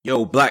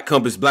Yo, Black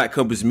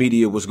Compass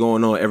Media, what's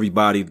going on,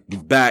 everybody? We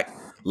back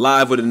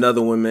live with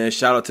another one, man.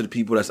 Shout out to the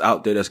people that's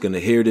out there that's going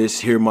to hear this,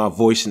 hear my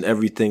voice and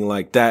everything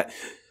like that.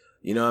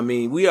 You know what I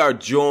mean? We are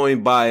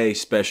joined by a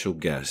special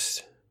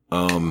guest.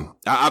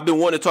 I've been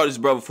wanting to talk to this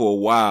brother for a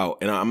while,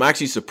 and I'm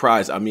actually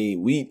surprised. I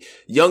mean, we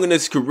young in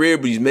his career,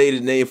 but he's made a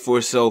name for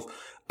himself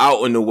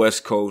out on the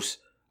West Coast.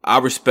 I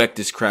respect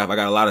this craft. I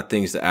got a lot of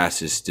things to ask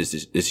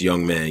this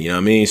young man. You know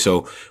what I mean?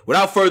 So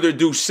without further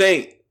ado,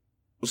 Saint,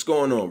 what's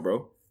going on,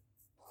 bro?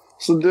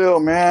 What's the deal,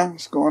 man?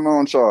 What's going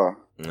on, y'all?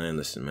 Man,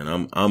 listen,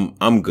 man,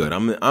 I'm good.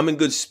 I'm in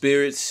good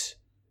spirits.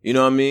 You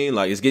know what I mean?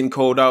 Like, it's getting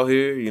cold out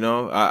here. You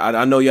know,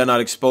 I know y'all not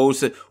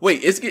exposed to.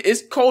 Wait,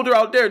 it's colder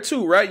out there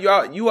too, right?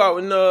 You out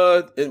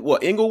in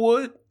what,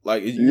 Inglewood?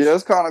 Like, yeah,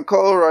 it's kind of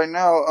cold right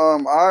now.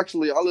 I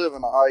live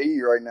in the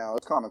IE right now.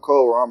 It's kind of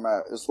cold where I'm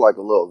at. It's like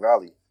a little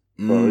valley.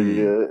 So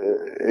yeah,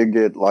 it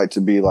get like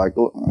to be like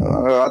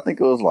I think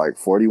it was like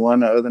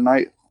 41 the other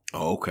night.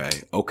 Oh,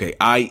 okay.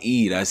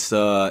 IE, that's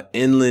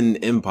Inland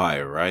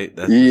Empire, right?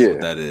 That's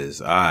what that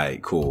is. All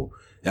right, cool.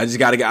 I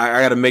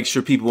gotta make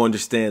sure people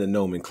understand the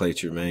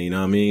nomenclature, man. You know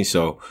what I mean?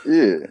 So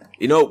yeah,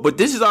 you know, but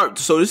this is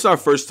our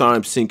first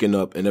time syncing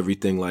up and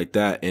everything like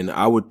that. And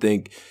I would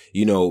think,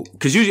 you know,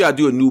 because usually I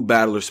do a new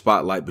battler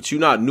spotlight, but you're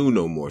not new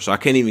no more, so I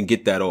can't even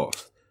get that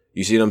off.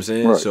 You see what I'm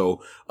saying? Right.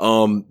 So,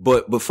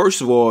 but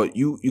first of all,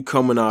 you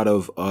coming out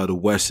of the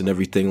West and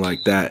everything like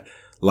that,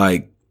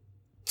 like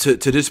to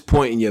this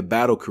point in your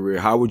battle career,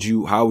 how would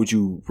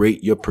you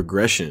rate your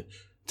progression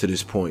to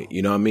this point?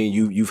 You know what I mean?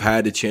 You've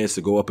had the chance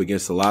to go up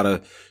against a lot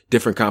of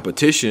different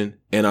competition,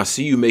 and I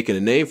see you making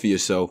a name for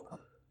yourself.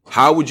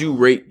 How would you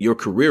rate your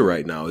career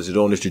right now? Is it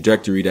on the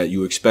trajectory that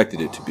you expected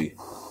it to be?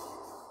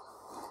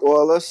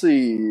 Well, let's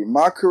see.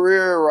 My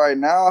career right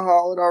now,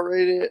 how would I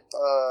rate it?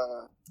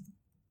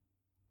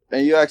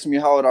 And you asked me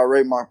how would I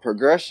rate my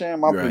progression?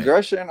 My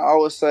progression, I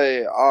would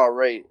say I'll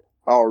rate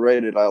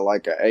it at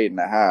like an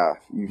 8.5.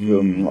 You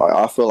feel me? Like,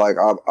 I feel like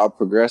I'm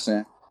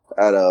progressing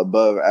at an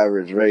above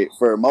average rate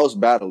for most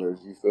battlers.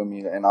 You feel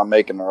me? And I'm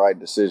making the right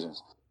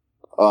decisions.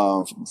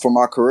 For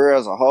my career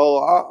as a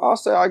whole, I'll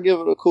say I give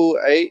it a cool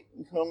 8.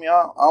 You feel me?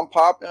 I'm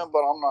popping,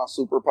 but I'm not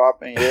super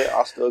popping yet.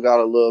 I still got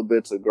a little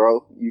bit to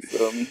grow. You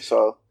feel me?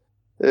 So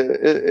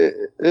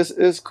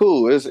it's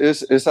cool.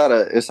 It's at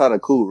a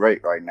cool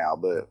rate right now,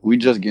 but we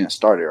just getting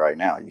started right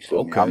now. You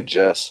feel me?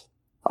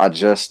 I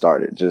just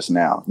started just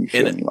now. You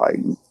feel me? Like,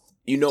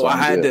 you know, I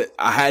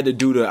had to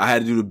do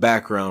the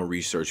background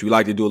research. We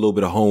like to do a little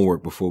bit of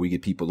homework before we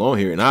get people on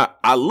here. And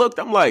I looked,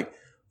 I'm like,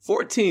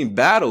 14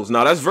 battles.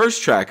 Now that's Verse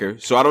Tracker.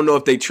 So I don't know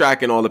if they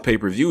tracking all the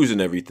pay-per-views and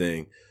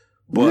everything.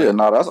 But yeah,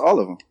 no, that's all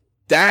of them.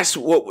 That's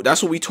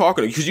what we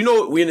talking about. Because you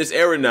know, we're in this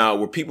era now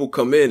where people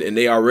come in and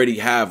they already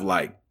have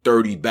like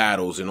 30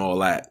 battles and all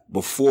that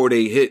before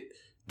they hit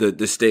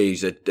the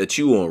stage that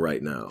you on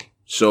right now.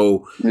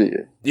 So, yeah.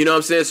 You know what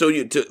I'm saying? So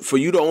for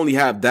you to only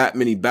have that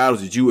many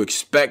battles, did you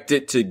expect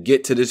it to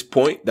get to this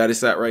point that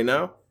it's at right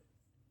now?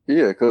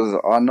 Yeah, because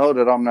I know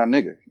that I'm that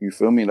nigga. You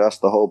feel me? That's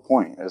the whole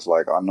point. It's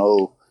like, I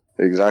know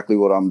exactly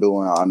what I'm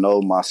doing. I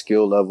know my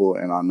skill level,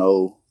 and I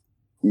know,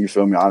 you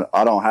feel me?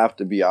 I don't have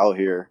to be out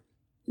here.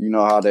 You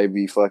know how they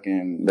be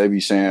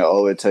saying,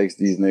 oh, it takes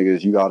these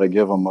niggas, you got to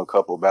give them a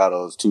couple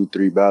battles,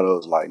 2-3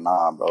 battles. Like,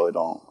 nah, bro,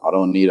 I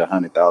don't need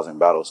 100,000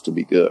 battles to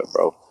be good,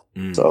 bro.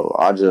 So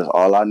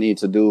all I need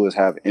to do is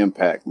have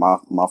impact.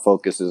 My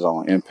focus is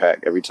on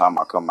impact. Every time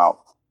I come out,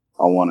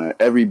 I want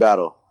every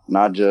battle,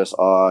 not just,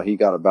 he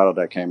got a battle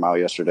that came out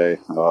yesterday.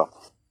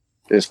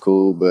 It's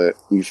cool, but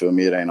you feel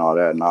me? It ain't all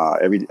that. Nah,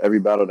 every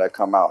battle that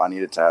come out, I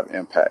need it to have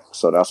impact.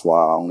 So that's why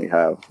I only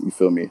have, you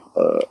feel me,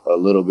 a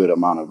little bit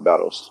amount of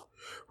battles.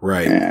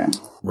 Right. And,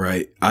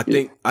 right. I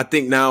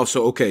think now,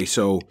 so, okay.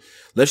 So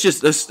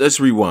let's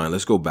rewind.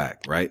 Let's go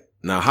back. Right.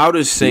 Now, how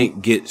does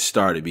Saint get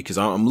started? Because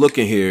I'm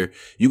looking here.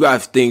 You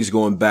got things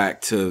going back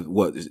to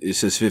what it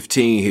says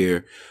 15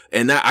 here,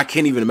 and that I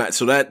can't even imagine.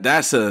 So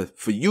that's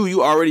for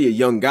you already a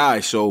young guy.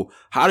 So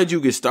how did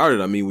you get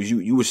started? I mean,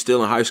 you were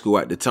still in high school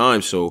at the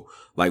time. So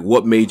like,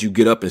 what made you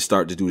get up and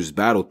start to do this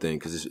battle thing?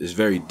 Because it's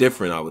very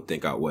different, I would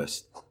think, out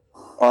west.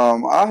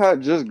 I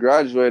had just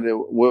graduated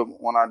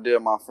when I did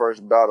my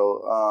first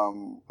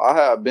battle. I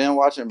had been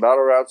watching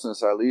battle rap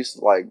since at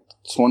least like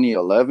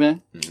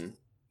 2011. Mm-hmm.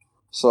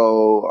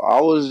 So I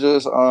was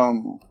just,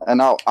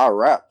 and I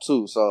rap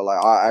too. So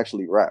like, I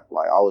actually rap.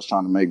 Like, I was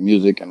trying to make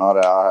music and all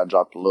that. I had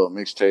dropped a little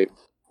mixtape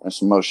and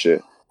some more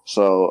shit.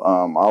 So,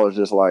 I was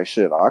just like,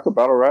 shit, I could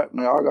battle rap.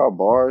 Nigga, I got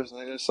bars,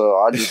 nigga. So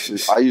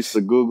I used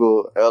to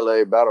Google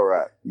LA battle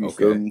rap. You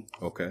feel me?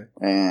 Okay.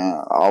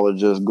 And I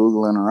was just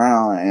Googling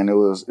around, and it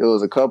was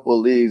a couple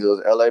of leagues. It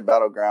was LA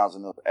Battlegrounds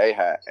and it was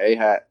A-Hat.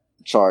 A-Hat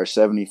charged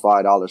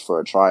 $75 for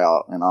a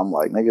tryout, and I'm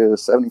like, nigga,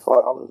 $75,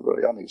 bro.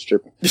 Y'all niggas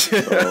tripping. So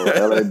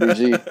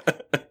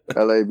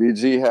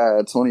LABG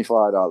had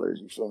 $25.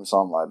 You feel me? So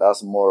I'm like,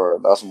 that's more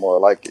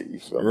like it. You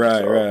feel me?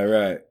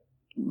 Right.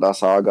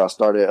 That's how I got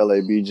started at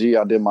LABG.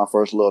 I did my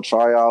first little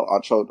tryout. I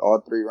choked all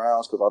 3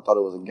 rounds because I thought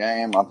it was a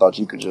game. I thought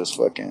you could just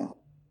fucking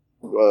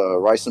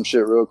write some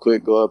shit real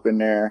quick, go up in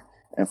there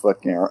and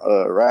fucking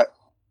rap.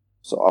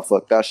 So I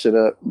fucked that shit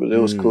up, but it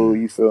was cool,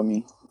 you feel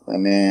me?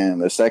 And then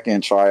the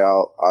second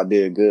tryout, I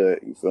did good,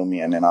 you feel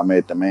me? And then I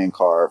made the main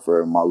card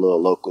for my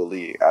little local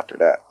league after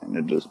that, and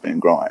it just been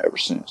growing ever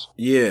since.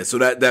 Yeah, so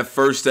that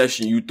first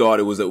session, you thought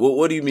it was a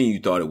what do you mean you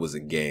thought it was a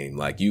game?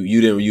 Like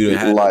you didn't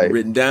have like, it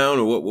written down,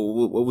 or what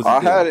was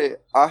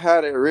it? I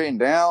had it written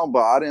down,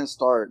 but I didn't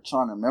start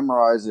trying to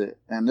memorize it.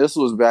 And this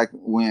was back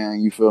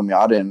when, you feel me,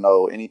 I didn't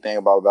know anything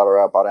about battle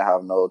rap. I didn't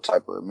have no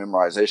type of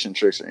memorization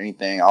tricks or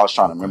anything. I was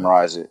trying to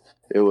memorize it.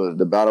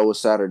 The battle was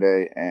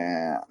Saturday,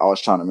 and I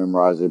was trying to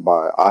memorize it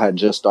I had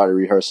just started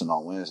rehearsing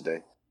on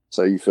Wednesday.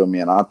 So you feel me?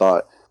 And I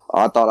thought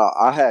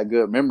I had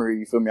good memory,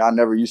 you feel me? I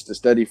never used to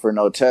study for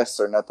no tests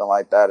or nothing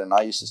like that, and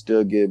I used to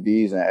still get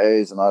B's and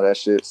A's and all that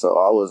shit, so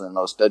I wasn't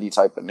no study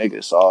type of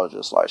nigga, so I was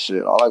just like,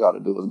 shit, all I gotta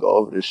do is go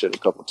over this shit a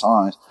couple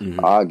times.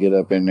 I'll get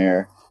up in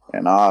there,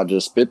 and I'll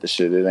just spit the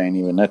shit. It ain't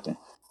even nothing.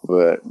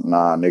 But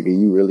nah, nigga,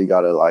 you really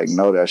gotta like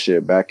know that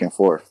shit back and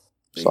forth.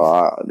 So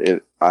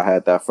I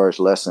had that first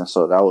lesson,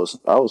 so that was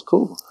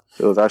cool.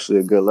 It was actually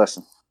a good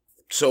lesson.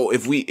 So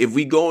if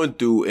we going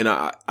through, and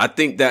I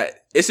think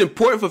that it's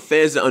important for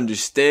fans to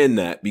understand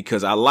that,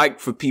 because I like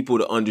for people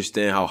to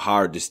understand how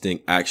hard this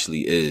thing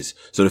actually is.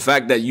 So the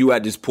fact that you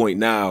at this point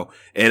now,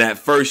 and at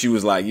first you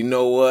was like, you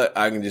know what,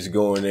 I can just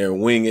go in there and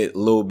wing it a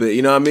little bit.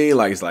 You know what I mean?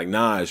 Like, it's like,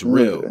 nah, it's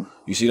real. Yeah.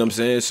 You see what I'm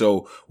saying?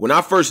 So when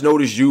I first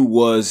noticed you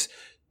was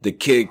the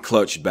Kid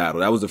Clutch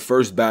battle. That was the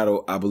first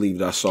battle I believe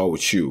that I saw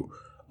with you.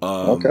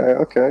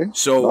 Okay.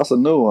 So that's a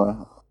new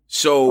one.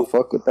 So I'll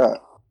fuck with that.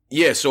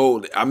 Yeah,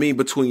 so I mean,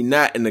 between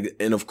that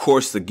and of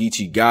course the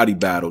Geechee Gotti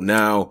battle.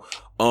 Now,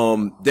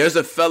 there's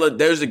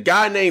a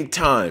guy named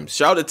Times.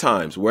 Shout out to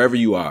Times, wherever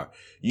you are.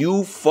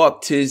 You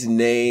fucked his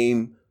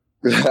name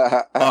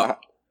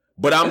up.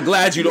 But I'm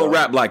glad you don't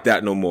rap like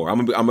that no more.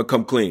 I'm gonna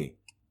come clean.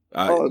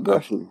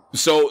 Definitely.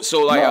 So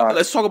like,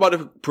 let's talk about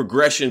the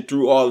progression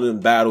through all of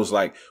them battles.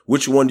 Like,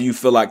 which one do you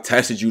feel like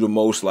tested you the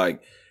most?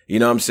 Like, you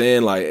know what I'm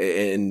saying? Like,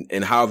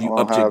 and how have you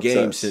upped your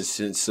game since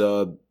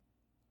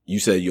you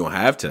said you don't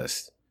have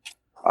tests?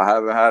 I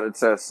haven't had a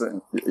test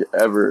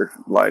ever,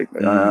 like,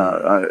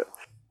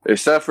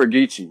 except for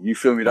Geechee. You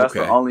feel me? That's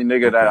the only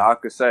nigga that I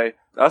could say.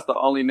 That's the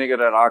only nigga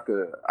that I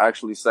could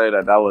actually say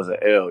that was an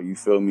L. You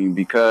feel me?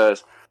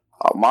 Because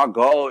my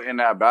goal in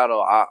that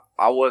battle,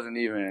 I wasn't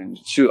even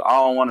I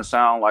don't want to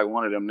sound like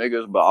one of them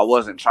niggas, but I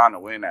wasn't trying to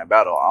win that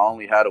battle. I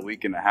only had a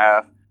week and a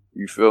half.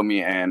 You feel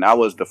me? And that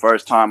was the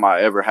first time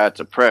I ever had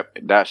to prep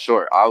that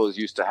short. I was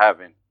used to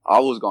I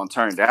was going to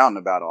turn down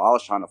the battle. I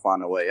was trying to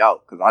find a way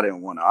out because I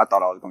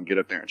thought I was going to get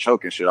up there and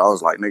choke and shit. I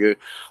was like, nigga,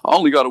 I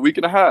only got a week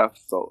and a half.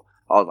 So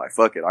I was like,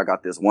 fuck it. I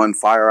got this one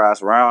fire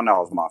ass round. That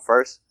was my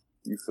first.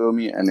 You feel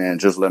me? And then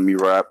just let me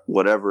rap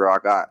whatever I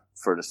got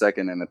for the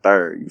second and the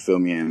third. You feel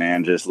me? And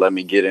then just let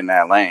me get in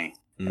that lane.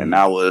 And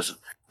that was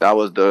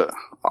the,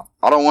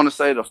 I don't want to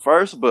say the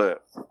first,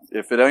 but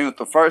if it ain't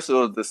the first, it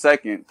was the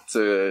second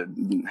to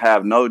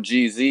have no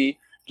GZ,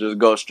 just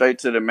go straight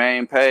to the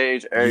main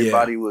page.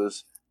 Everybody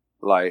was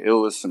like, it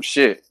was some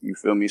shit. You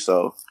feel me?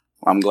 So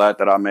I'm glad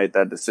that I made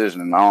that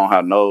decision, and I don't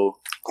have no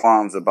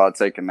qualms about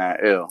taking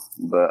that L.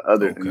 But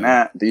other than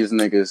that, these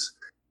niggas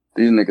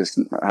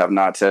have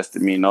not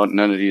tested me. No,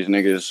 none of these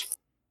niggas.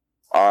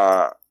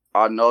 I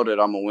know that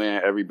I'm gonna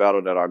win every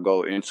battle that I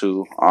go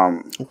into.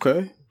 Let's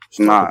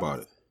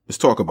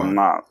talk about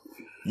it.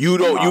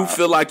 You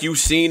feel like you've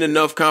seen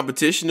enough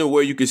competition to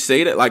where you could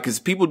say that? Like, cause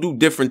people do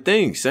different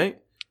things, Saint.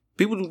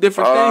 People do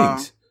different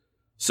things.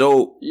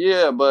 So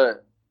I'm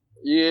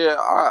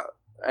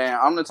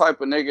the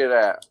type of nigga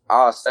that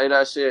I'll say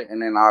that shit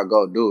and then I'll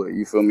go do it.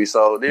 You feel me?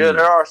 So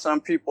there are some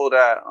people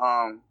that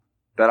I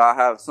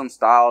have some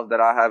styles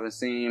that I haven't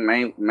seen.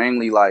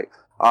 Mainly like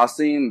I've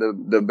seen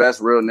the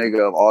best real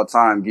nigga of all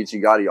time,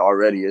 Geechee Gotti,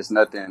 already. It's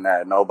nothing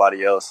that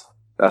nobody else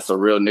that's a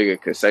real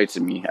nigga could say to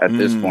me at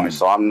this point.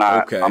 So I'm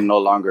no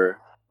longer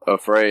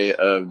afraid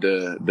of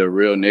the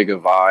real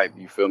nigga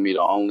vibe. You feel me?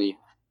 The only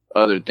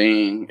other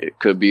thing, it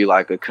could be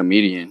like a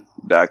comedian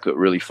that could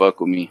really fuck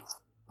with me,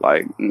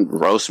 like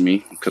roast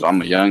me, because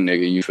I'm a young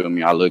nigga. You feel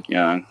me? I look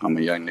young. I'm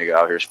a young nigga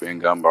out here spitting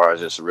gun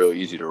bars. It's real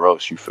easy to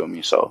roast. You feel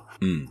me? So,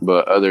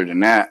 but other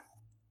than that,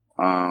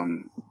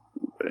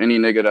 any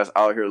nigga that's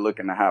out here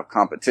looking to have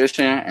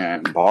competition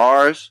and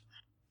bars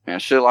and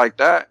shit like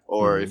that,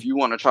 or if you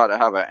want to try to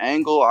have an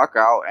angle, I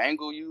can out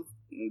angle you.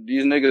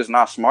 These niggas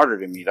not smarter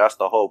than me. That's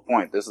the whole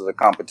point. This is a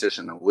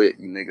competition of wit.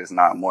 You niggas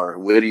not more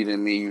witty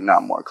than me. You're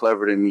not more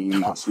clever than me. You're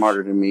not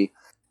smarter than me.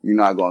 You're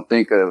not gonna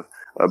think of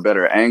a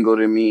better angle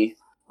than me.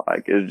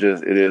 Like, it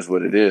is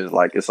what it is.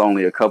 Like, it's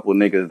only a couple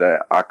niggas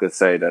that I could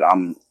say that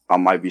I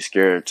might be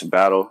scared to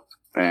battle,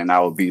 and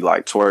that would be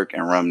like Twerk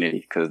and Rum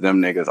Nitty, because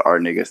them niggas are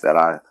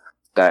niggas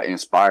that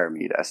inspire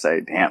me, that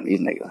say, damn, these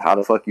niggas, how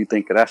the fuck you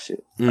think of that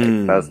shit?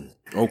 Like,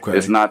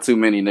 it's not too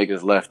many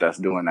niggas left that's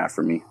doing that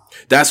for me.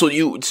 That's what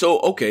you, so,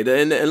 okay,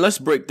 and let's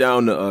break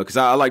down cause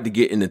I like to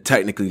get into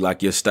technically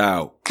like your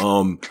style.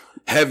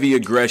 Heavy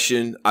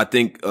aggression, I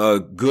think,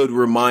 good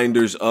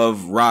reminders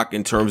of Rock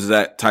in terms of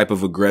that type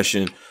of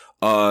aggression.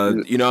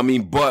 You know what I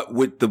mean? But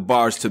with the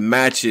bars to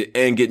match it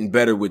and getting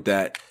better with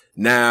that.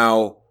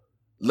 Now,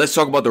 let's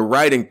talk about the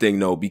writing thing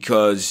though,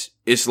 because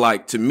it's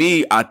like, to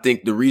me, I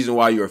think the reason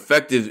why you're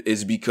effective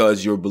is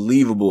because you're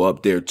believable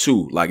up there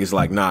too. Like, it's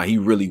like, nah, he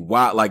really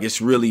wild. Like,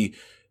 it's really,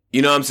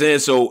 you know what I'm saying?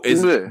 So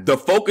is the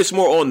focus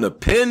more on the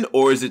pen,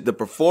 or is it the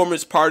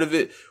performance part of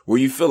it where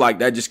you feel like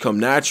that just come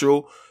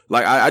natural?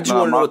 Like, I just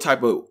want to know what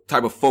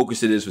type of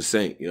focus it is for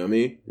Saint. You know what I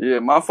mean? Yeah,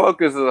 my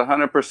focus is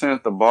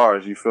 100% the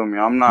bars. You feel me?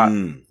 I'm not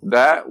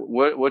that.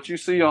 What you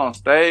see on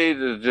stage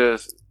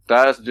is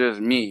that's just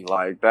me.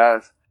 Like,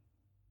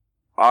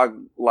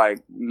 like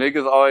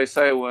niggas always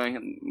say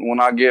when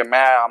I get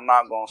mad, I'm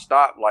not gonna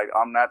stop. Like,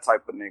 I'm that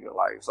type of nigga.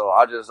 Like, so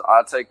I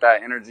take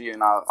that energy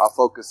and I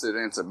focus it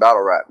into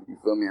battle rap. You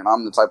feel me? And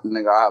I'm the type of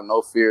nigga, I have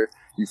no fear.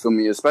 You feel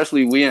me?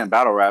 Especially we in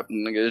battle rap,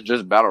 nigga. It's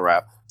just battle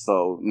rap.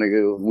 So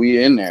nigga,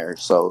 we in there.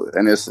 So,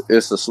 and it's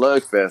a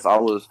slugfest.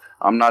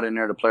 I'm not in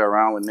there to play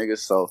around with niggas.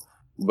 So,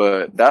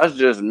 but that's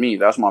just me.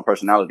 That's my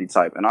personality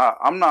type. And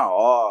I'm not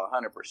all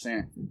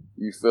 100%.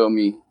 You feel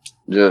me?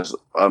 Just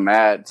a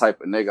mad type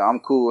of nigga.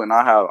 I'm cool, and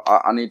I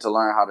need to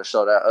learn how to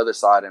show that other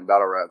side in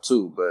battle rap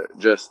too. But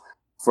just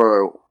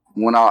for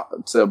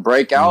to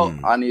break out,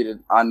 I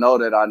know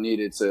that I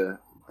needed to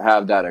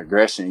have that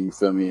aggression. You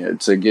feel me?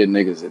 To get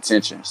niggas'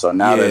 attention. So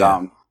now that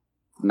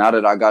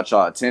I got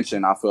y'all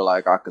attention, I feel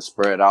like I could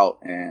spread out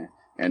and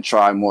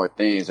try more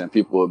things, and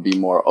people would be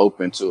more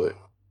open to it.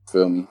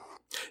 Feel me?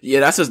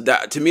 Yeah,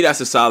 to me,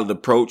 that's a solid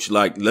approach.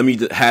 Like, let me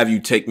have you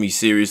take me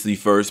seriously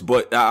first.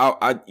 But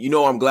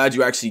I'm glad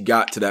you actually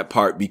got to that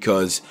part,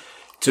 because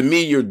to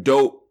me, you're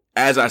dope.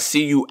 As I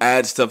see you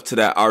add stuff to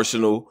that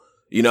arsenal,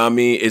 you know what I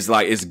mean? It's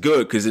like, it's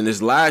good. Cause in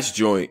this last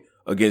joint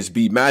against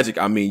B Magic,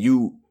 I mean,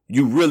 you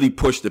really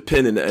pushed the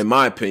pen in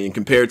my opinion,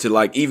 compared to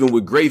like, even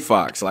with Gray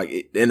Fox,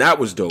 and that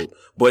was dope,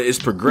 but it's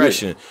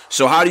progression. Yeah.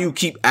 So how do you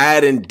keep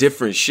adding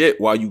different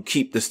shit while you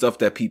keep the stuff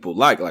that people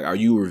like? Like, are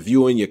you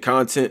reviewing your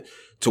content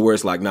to where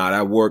it's like, nah,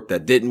 that worked,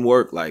 that didn't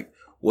work? Like,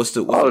 what's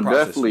the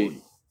process? Definitely.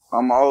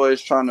 I'm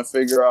always trying to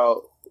figure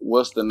out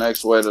what's the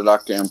next way that I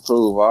can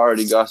improve. I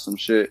already got some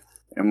shit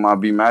in my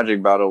B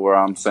Magic battle where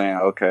I'm saying,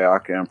 okay, I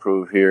can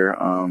improve here.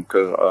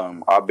 Cause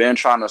I've been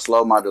trying to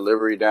slow my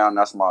delivery down.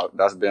 That's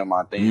been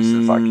my thing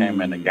since I came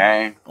in the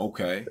game.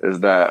 Okay. Is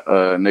that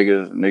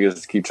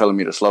niggas keep telling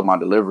me to slow my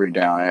delivery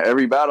down. And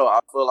every battle I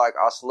feel like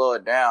I slow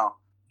it down.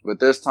 But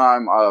this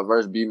time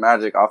versus B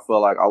Magic, I feel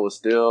like I was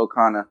still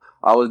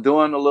I was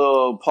doing a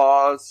little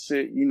pause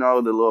shit, you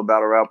know, the little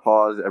battle rap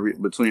pause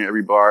between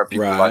every bar.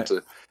 People like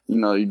to, you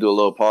know, you do a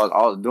little pause.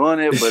 I was doing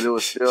it, but it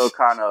was still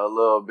kind of a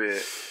little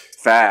bit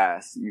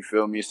fast. You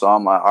feel me? So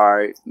I'm like, all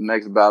right,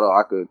 next battle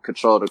I could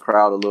control the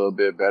crowd a little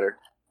bit better.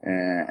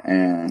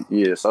 And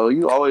yeah, so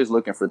you always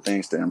looking for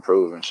things to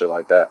improve and shit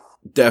like that.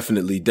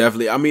 Definitely.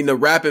 I mean, the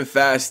rapping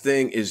fast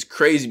thing is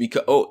crazy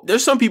because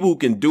there's some people who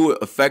can do it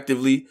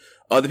effectively.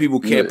 Other people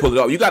can't pull it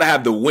off. You got to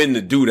have the win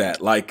to do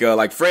that. Like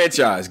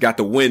Franchise got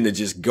the win to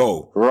just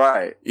go.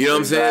 Right. You know what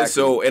I'm saying?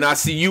 So, and I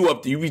see you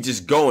up there, you be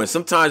just going.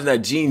 Sometimes in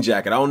that jean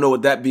jacket, I don't know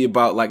what that be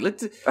about. Like, take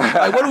the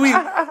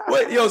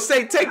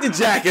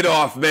jacket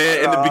off,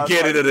 man, in the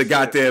beginning of the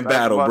goddamn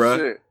battle,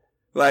 bro.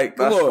 Like,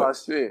 come on.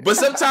 But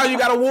sometimes you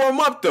got to warm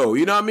up though.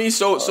 You know what I mean?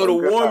 So the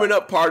warming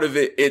up part of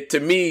it to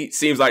me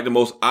seems like the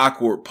most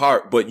awkward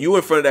part, but you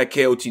in front of that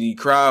KOTD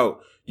crowd,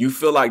 you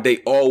feel like they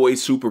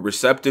always super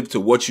receptive to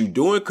what you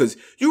doing, because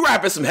you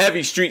rapping some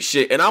heavy street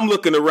shit, and I'm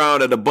looking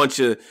around at a bunch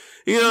of,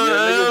 you know,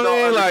 niggas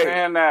don't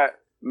understand that.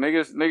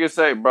 Niggas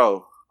say,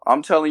 bro,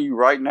 I'm telling you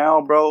right now,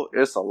 bro,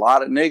 it's a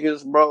lot of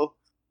niggas, bro.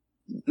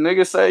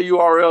 Niggas say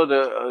URL,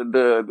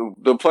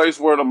 the place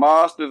where the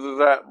monsters is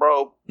at,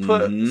 bro.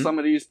 Put some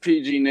of these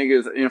PG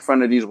niggas in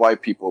front of these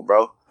white people,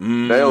 bro.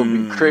 They'll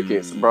be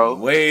crickets, bro.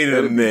 Wait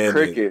a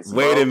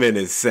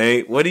minute,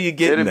 Saint. What are you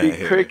getting at here?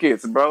 It'll be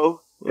crickets,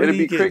 bro. It'll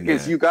be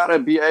crickets. You gotta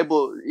be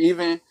able,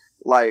 even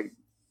like,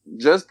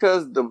 just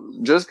cause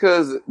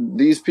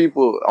these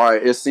people are,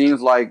 it seems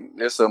like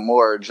it's a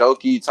more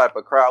jokey type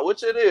of crowd,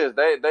 which it is.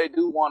 They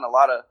do want a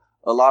lot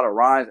of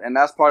rhymes, and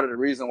that's part of the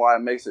reason why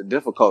it makes it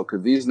difficult,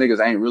 because these niggas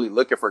ain't really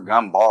looking for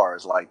gun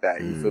bars like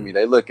that. You feel me?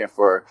 They looking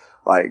for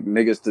like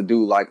niggas to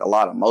do like a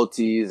lot of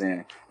motis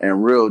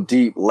and real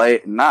deep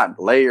not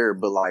layered,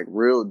 but like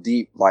real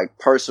deep, like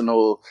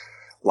personal,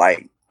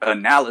 like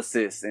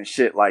analysis and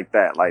shit like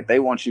that. Like, they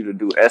want you to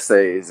do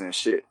essays and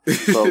shit.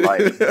 So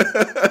like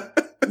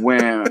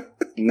when a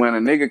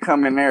nigga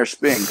come in there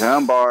spitting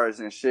gun bars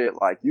and shit,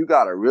 like, you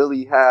gotta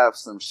really have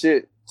some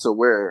shit to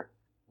where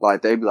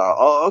like they be like,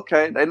 oh,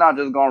 okay, they not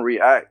just gonna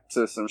react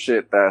to some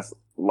shit that's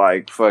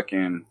like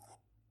fucking,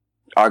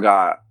 I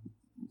got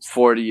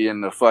 40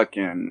 in the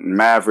fucking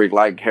Maverick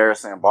like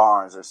Harrison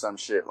Barnes or some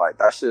shit. Like,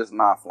 that shit's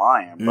not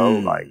flying, bro.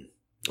 Like,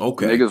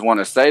 okay, niggas want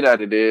to say that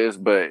it is,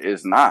 but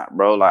it's not,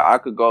 bro. Like, I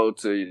could go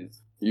to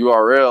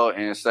URL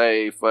and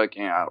say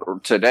fucking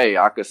today,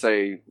 I could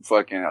say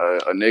fucking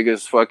a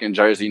nigga's fucking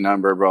jersey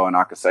number, bro, and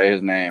I could say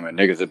his name, and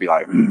niggas would be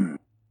like,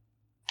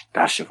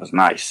 that shit was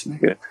nice,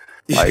 nigga.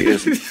 Like,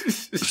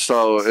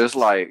 so it's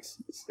like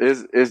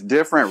it's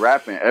different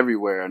rapping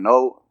everywhere.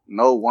 No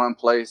no one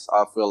place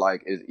I feel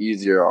like is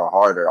easier or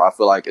harder. I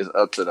feel like it's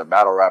up to the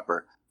battle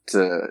rapper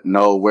to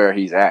know where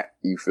he's at.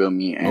 You feel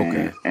me?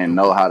 And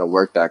know how to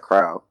work that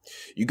crowd.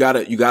 You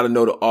gotta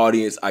know the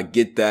audience. I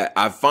get that.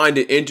 I find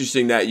it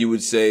interesting that you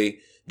would say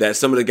that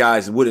some of the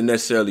guys wouldn't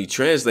necessarily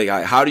translate.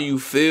 How do you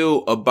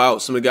feel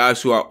about some of the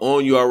guys who are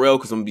on URL?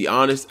 Because I'm gonna be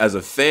honest, as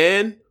a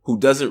fan who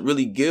doesn't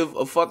really give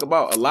a fuck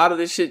about a lot of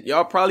this shit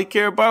y'all probably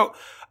care about,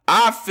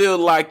 I feel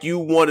like you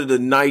one of the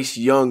nice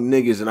young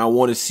niggas, and I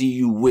want to see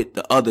you with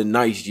the other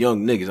nice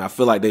young niggas. I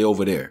feel like they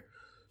over there.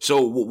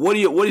 So what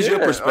is your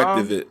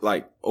perspective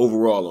like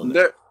overall on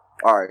that?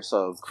 All right,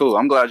 so cool.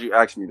 I'm glad you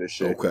asked me this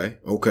shit. Okay.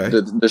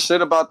 The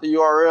shit about the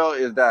URL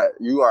is that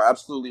you are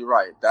absolutely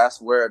right.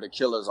 That's where the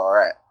killers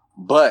are at.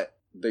 But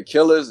the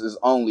killers is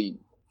only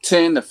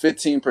 10 to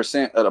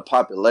 15% of the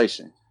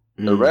population.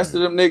 The rest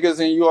of them niggas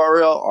in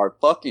URL are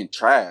fucking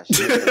trash. Be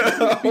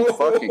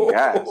fucking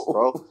gas,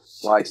 bro.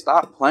 Like,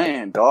 stop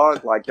playing,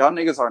 dog. Like, y'all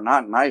niggas are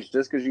not nice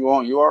just because you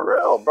on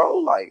URL, bro.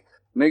 Like,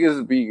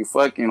 niggas be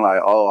fucking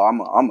like, oh,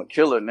 I'm a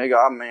killer,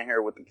 nigga. I'm in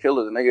here with the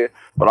killers, nigga.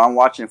 But I'm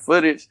watching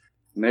footage.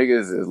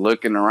 Niggas is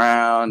looking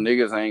around.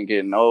 Niggas ain't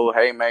getting no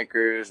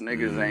haymakers.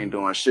 Niggas ain't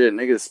doing shit.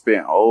 Niggas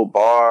spitting old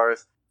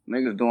bars.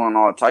 Niggas doing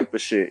all type of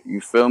shit. You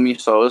feel me?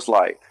 So it's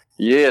like,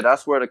 yeah,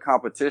 that's where the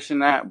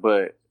competition at,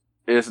 but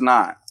it's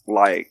not.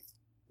 Like,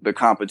 the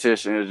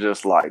competition is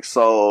just like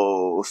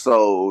so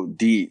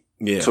deep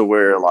to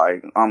where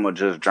like I'ma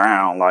just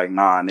drown. Like,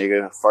 nah,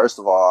 nigga. First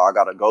of all, I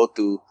gotta go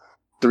through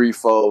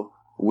 3-4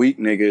 weak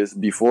niggas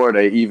before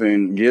they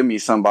even give me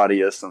somebody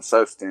of some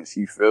substance.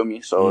 You feel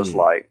me? So it's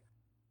like,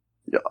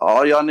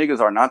 all y'all niggas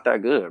are not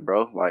that good,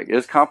 bro. Like,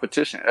 it's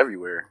competition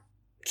everywhere.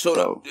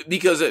 So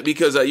because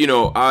you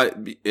know, I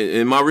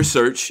in my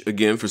research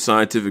again for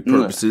scientific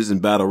purposes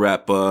and battle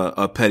rap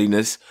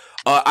pettiness.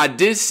 I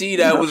did see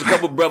that was a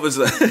couple brothers.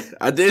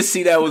 I did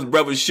see that was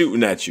brothers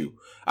shooting at you.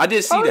 I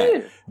did see that.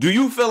 Yeah. Do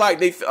you feel like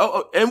they?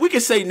 And we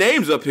can say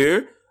names up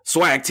here.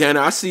 Swag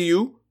Tanner, I see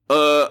you.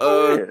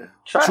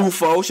 True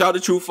Foe, shout out to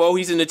True Foe.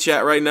 He's in the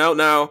chat right now.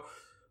 Now,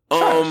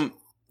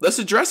 let's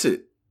address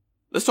it.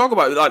 Let's talk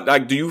about it.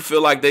 Like, do you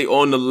feel like they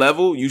on the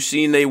level? You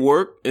seen they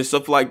work and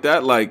stuff like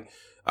that? Like,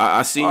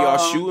 I seen y'all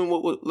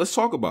shooting. Let's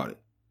talk about it.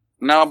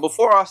 Now,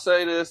 before I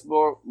say this,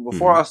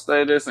 I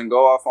say this and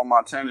go off on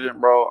my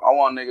tangent, bro, I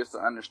want niggas to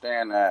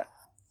understand that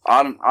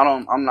I'm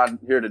not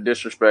here to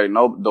disrespect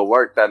the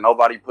work that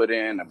nobody put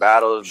in, the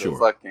battles, the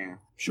fucking,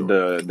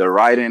 the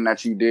writing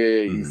that you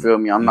did. You feel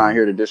me? I'm not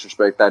here to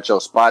disrespect that,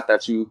 your spot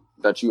that you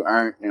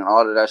earned and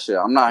all of that shit.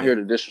 I'm not here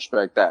to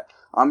disrespect that.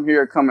 I'm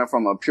here coming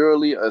from a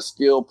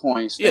skill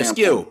point standpoint. Yeah,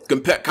 skill.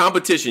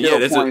 Competition. Skill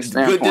that's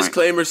a good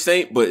disclaimer,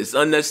 Saint, but it's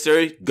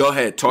unnecessary. Go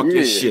ahead. Talk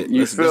your shit.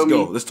 Let's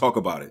go. Let's talk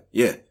about it.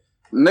 Yeah.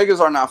 Niggas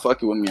are not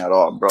fucking with me at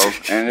all, bro.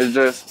 And it's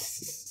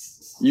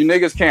just, you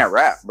niggas can't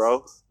rap,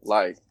 bro.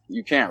 Like,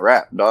 you can't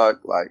rap, dog.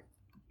 Like,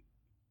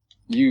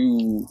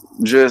 you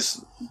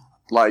just,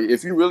 like,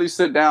 if you really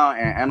sit down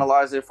and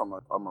analyze it from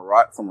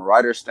a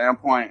writer's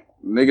standpoint,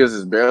 niggas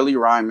is barely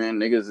rhyming.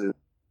 Niggas is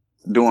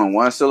doing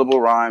one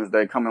syllable rhymes.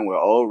 They come in with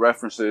old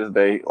references.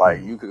 They,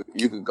 like, you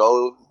could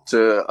go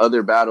to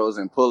other battles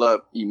and pull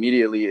up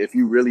immediately. If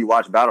you really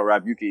watch battle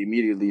rap, you can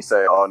immediately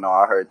say, oh no,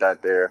 I heard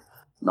that there.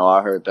 No,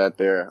 I heard that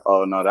there.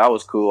 Oh no, that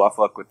was cool. I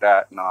fuck with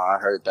that. No, I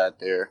heard that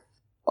there.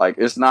 Like,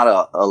 it's not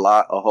a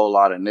whole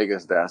lot of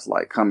niggas that's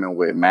like coming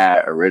with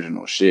mad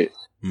original shit.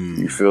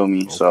 You feel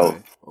me? Okay. So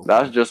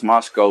that's just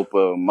my scope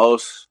of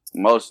most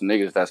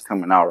niggas that's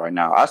coming out right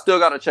now. I still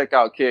gotta check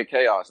out Kid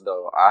Chaos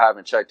though. I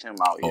haven't checked him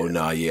out yet. Oh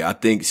nah, yeah. I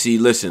think. See,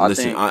 listen. I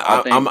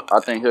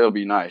think he'll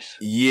be nice.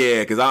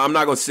 Yeah, because I'm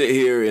not gonna sit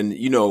here and,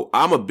 you know,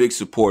 I'm a big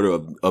supporter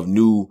of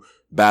new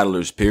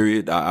battlers,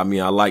 period. I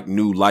mean, I like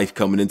new life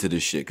coming into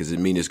this shit because it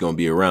means it's going to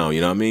be around,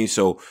 you know what I mean?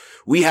 So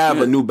we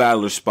have a new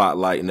battler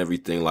spotlight and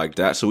everything like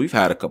that. So we've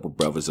had a couple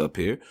brothers up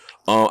here.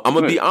 I'm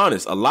going to be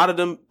honest. A lot of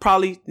them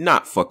probably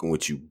not fucking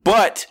with you,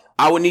 but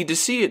I would need to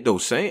see it though,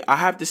 Saint. I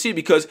have to see it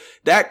because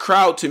that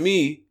crowd to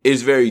me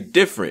is very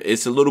different.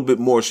 It's a little bit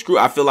more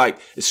I feel like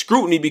it's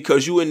scrutiny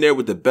because you in there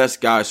with the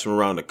best guys from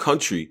around the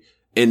country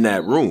in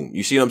that room.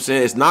 You see what I'm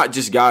saying? It's not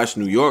just guys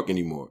from New York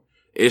anymore.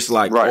 It's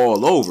like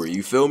all over.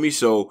 You feel me?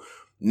 So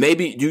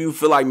maybe, do you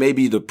feel like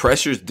maybe the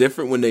pressure is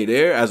different when they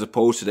there as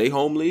opposed to they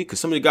home league?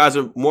 Because some of the guys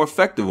are more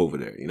effective over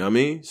there. You know what I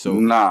mean? So,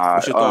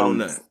 what's your thought on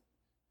that?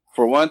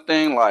 For one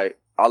thing, like,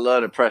 I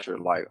love the pressure.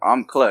 Like,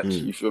 I'm clutch.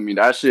 You feel me?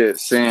 That shit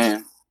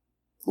send,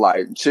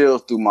 like,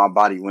 chills through my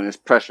body when it's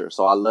pressure.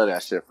 So I love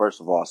that shit, first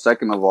of all.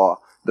 Second of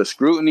all, the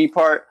scrutiny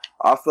part,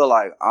 I feel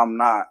like I'm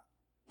not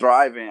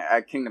thriving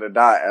at King of the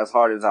Dot as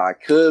hard as I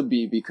could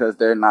be because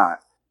they're not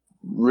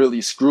really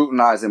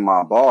scrutinizing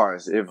my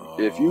bars. If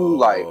you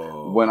like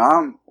when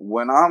I'm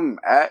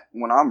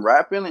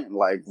rapping it,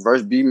 like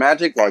verse B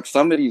Magic, like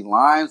some of these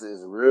lines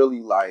is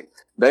really like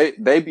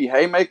they be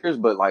haymakers,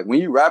 but like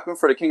when you rapping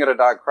for the King of the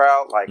Dot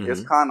crowd, like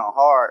it's kind of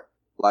hard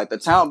Like the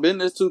Town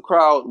Business 2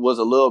 crowd was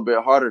a little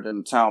bit harder than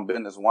the Town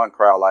Business 1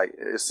 crowd. Like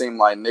it seemed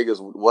like niggas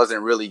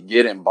wasn't really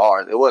getting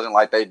bars. It wasn't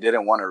like they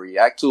didn't want to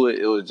react to it.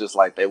 It was just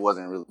like they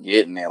wasn't really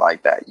getting it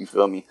like that. You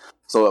feel me?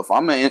 So if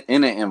I'm in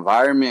an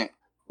environment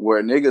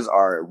where niggas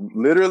are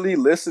literally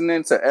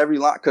listening to every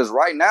line, because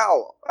right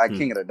now at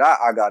King of the Dot,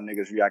 I got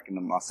niggas reacting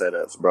to my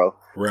setups, bro.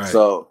 Right.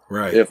 So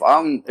if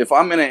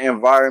I'm in an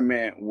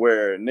environment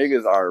where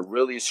niggas are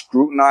really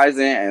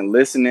scrutinizing and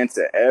listening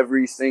to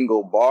every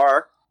single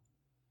bar,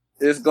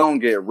 it's gonna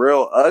get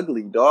real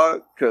ugly,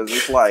 dog. Cause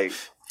it's like,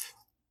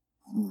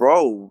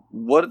 bro,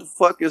 what the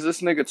fuck is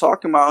this nigga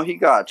talking about? He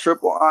got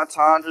triple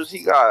entendres.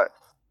 He got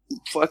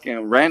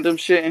fucking random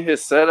shit in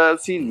his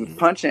setups. He's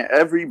punching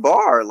every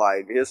bar.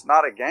 Like, it's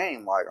not a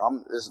game. Like,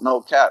 it's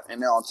no cap.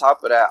 And then on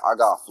top of that, I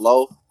got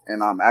flow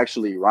and I'm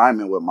actually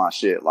rhyming with my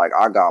shit. Like,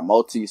 I got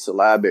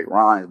multi-syllabic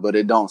rhymes, but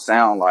it don't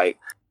sound like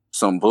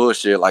some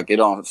bullshit. Like, it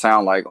don't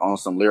sound like on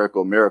some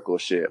lyrical miracle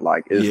shit.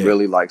 Like, it's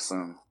really like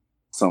some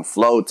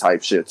flow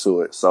type shit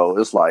to it. So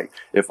it's like,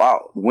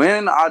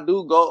 when I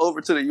do go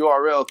over to the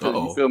URL, cause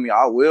you feel me,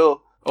 I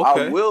will be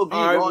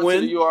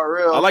going to the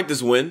URL. I like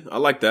this win. I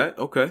like that.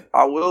 Okay.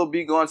 I will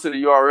be going to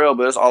the URL,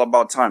 but it's all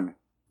about timing.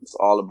 It's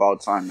all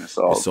about timing.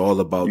 So it's all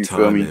about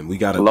timing. We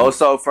got to.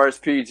 Loso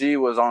first PG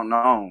was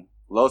unknown.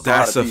 Loso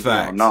That's a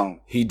fact.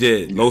 He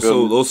did.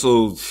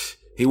 Loso,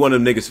 he one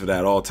of them niggas for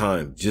that all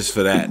time. Just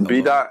for that.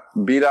 B.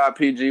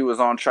 PG was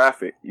on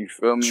traffic. You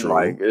feel me? True.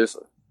 Like it's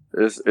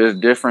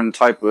different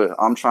type of.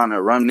 I'm trying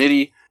to run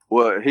Nitty.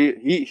 Well,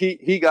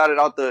 he got it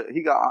out the.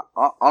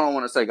 I don't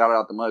want to say got it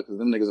out the mud because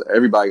them niggas,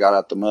 everybody got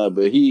out the mud,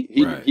 but he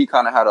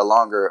kind of had a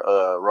longer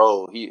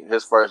road.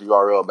 His first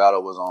URL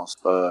battle was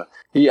on.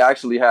 He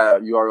actually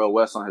had URL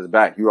West on his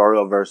back.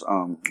 URL versus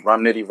Rum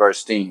Nitty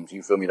versus Steams.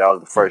 You feel me? That was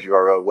the first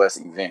URL West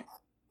event.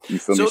 You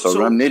feel me? So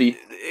Rum Nitty.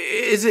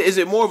 Is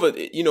it more of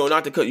a,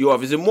 not to cut you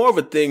off? Is it more of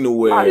a thing to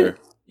where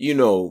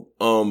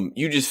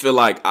you just feel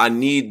like I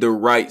need the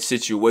right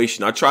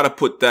situation? I try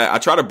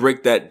to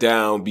break that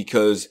down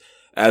because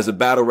as a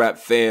battle rap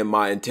fan,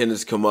 my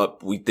antennas come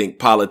up. We think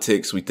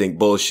politics, we think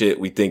bullshit,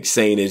 we think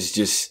Saint is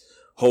just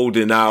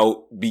holding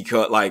out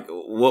because like,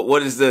 what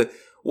does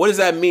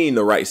that mean?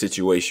 The right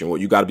situation? Well,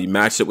 you got to be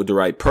matched up with the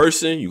right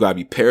person. You got to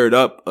be paired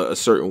up a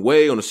certain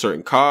way on a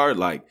certain card.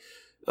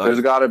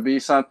 There's got to be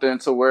something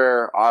to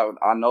where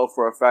I know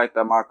for a fact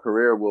that my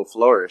career will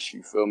flourish.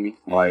 You feel me?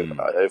 Like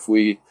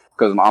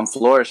because I'm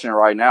flourishing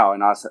right now,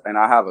 and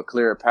I have a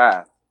clear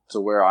path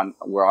to where I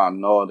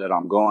know that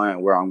I'm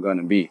going, where I'm going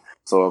to be.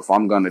 So if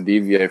I'm going to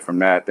deviate from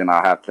that, then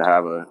I have to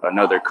have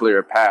another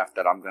clear path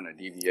that I'm going to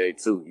deviate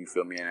to. You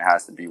feel me? And it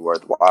has to be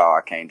worthwhile.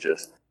 I can't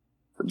just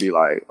be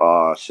like,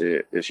 oh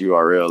shit, it's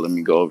URL. Let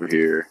me go over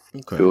here,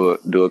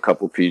 do a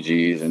couple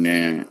PGs, and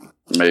then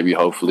maybe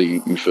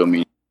hopefully, you feel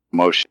me,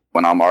 motion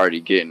when I'm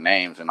already getting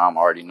names and I'm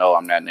already know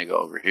I'm that nigga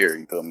over here.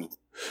 You feel me?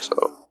 So.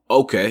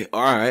 Okay.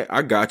 All right.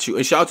 I got you.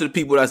 And shout out to the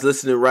people that's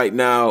listening right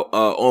now,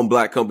 on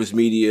Black Compass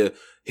Media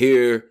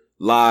here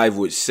live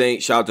with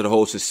Saint. Shout out to the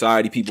whole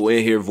society. People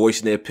in here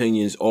voicing their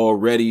opinions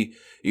already.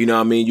 You know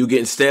what I mean? You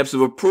getting stamps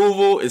of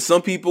approval and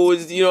some people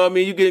is,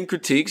 you getting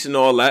critiques and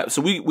all that.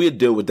 So we'll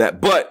deal with that.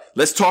 But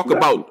let's talk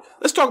about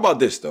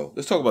this though.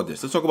 Let's talk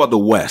about the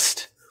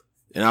West.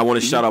 And I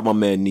want to shout out my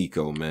man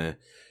Nico, man.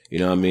 You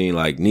know what I mean?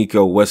 Like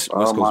Nico, West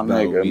Coast my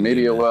Battle nigga,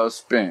 media well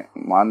spent,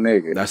 my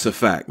nigga. That's a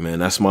fact, man.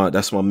 That's my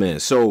man.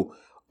 So,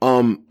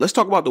 let's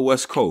talk about the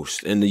West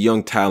Coast and the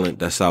young talent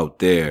that's out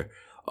there.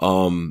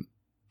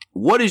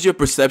 What is your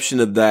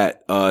perception of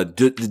that?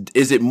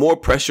 Is it more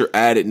pressure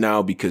added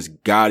now because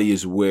Gotti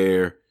is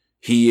where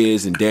he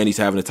is and Danny's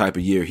having the type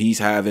of year he's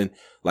having?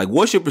 Like,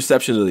 what's your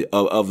perception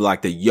of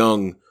like the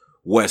young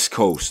West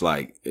Coast?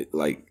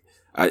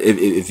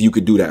 If you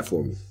could do that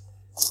for me.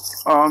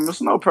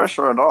 It's no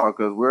pressure at all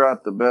because we're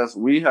at the best.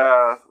 We're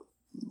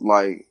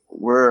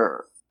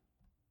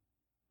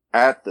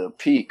at the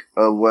peak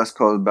of West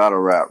Coast battle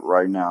rap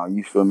right now.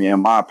 You feel me?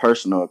 In my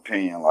personal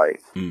opinion,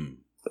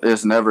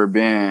 it's never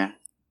been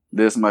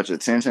this much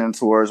attention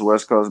towards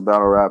West Coast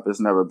battle rap. It's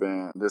never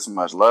been this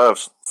much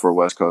love for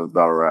West Coast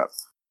battle rap.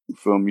 You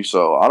feel me?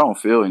 So I don't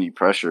feel any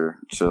pressure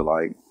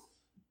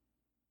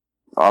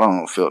I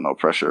don't feel no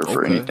pressure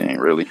for anything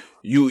really.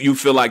 You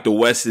feel like the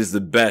West is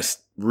the best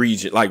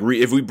region? Like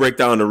if we break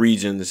down the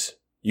regions,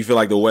 you feel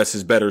like the West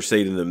is better,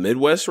 say, than the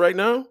Midwest right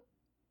now?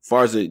 As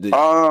far as we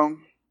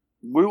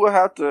would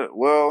have to.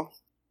 Well,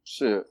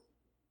 shit.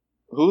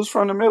 Who's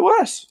from the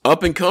Midwest?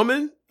 Up and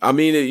coming. I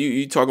mean,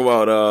 you talk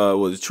about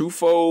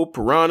Truffaut,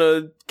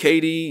 Piranha,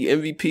 KD,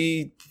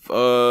 MVP.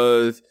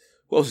 Who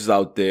else is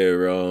out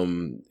there?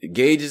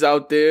 Gage is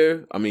out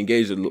there. I mean,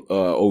 Gage is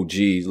OG,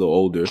 he's a little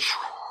older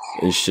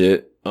and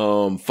shit.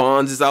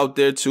 Fonz is out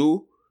there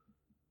too.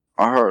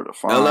 I heard of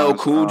Fonz. LL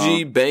Cool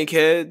G,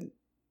 Bankhead,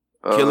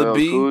 Killer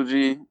B. Cool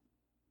G.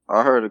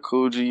 I heard of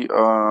Cool G.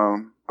 I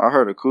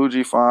heard of Cool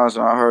G, Fonz,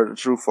 and I heard of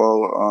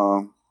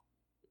Truffaut.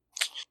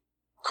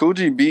 Cool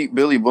G beat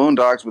Billy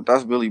Boondocks, but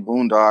that's Billy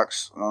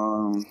Boondocks.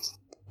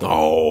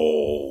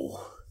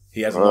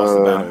 He hasn't lost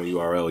the battle on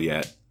URL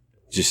yet.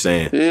 Just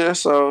saying. Yeah,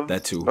 so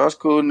that too. That's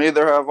cool.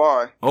 Neither have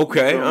I.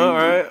 Okay, all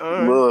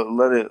right. Look,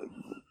 let it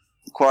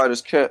quiet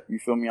as kept. You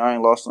feel me? I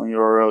ain't lost on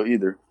URL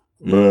either.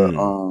 But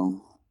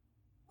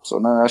so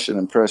none of that shit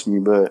impressed me.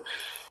 But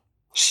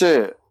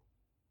shit,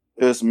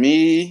 it's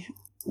me.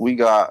 We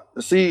got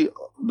the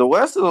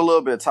West is a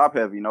little bit top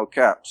heavy, no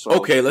cap. So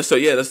okay, let's talk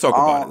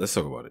about it. Let's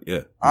talk about it.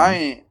 Yeah,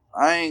 I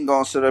ain't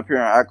gonna sit up here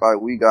and act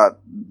like we got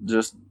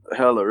just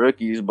hella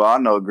rookies, but I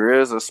know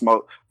Grizz will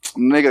smoke.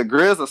 Nigga,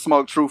 Grizz will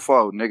smoke True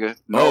Foe, nigga.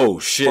 No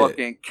shit.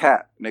 Fucking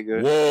cap,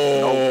 nigga.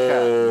 Whoa. No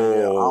cap,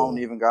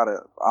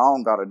 nigga. I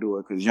don't gotta do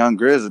it, cause Young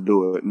Grizz will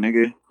do it,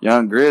 nigga.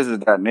 Young Grizz is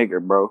that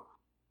nigga, bro.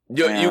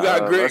 Yo, you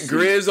got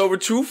Grizz over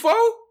True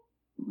Foe?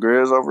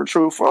 Grizz over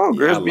True Foe.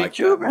 Grizz beat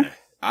Cuban.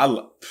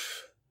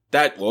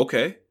 That,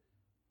 okay.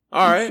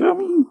 All right.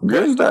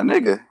 Grizz that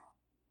nigga.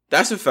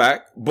 That's a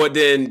fact. But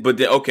then,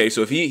 okay,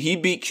 so if he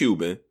beat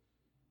Cuban,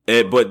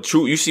 but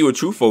you see what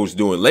True Foe's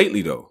doing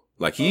lately, though.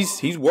 Like,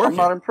 he's working. I'm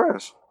not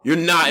impressed. You're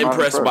not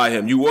impressed by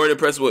him. You weren't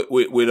impressed with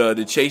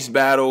the chase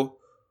battle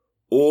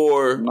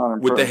or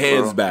with the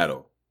hands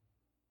battle.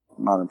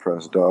 I'm not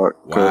impressed, dog.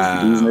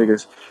 Because these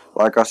niggas,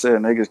 like I said,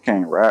 niggas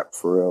can't rap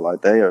for real.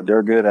 Like,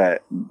 they're good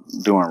at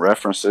doing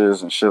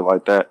references and shit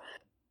like that.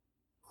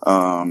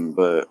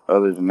 But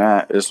other than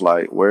that, it's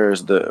like,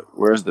 where's the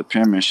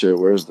penmanship?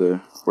 Where's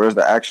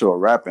the actual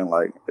rapping?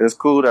 Like, it's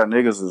cool that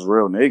niggas is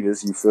real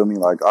niggas. You feel me?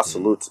 Like, I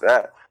salute to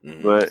that.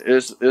 Mm-hmm. But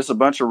it's a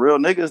bunch of real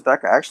niggas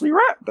that can actually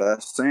rap.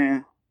 That's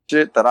saying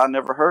shit that I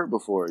never heard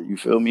before. You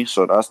feel me?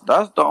 So that's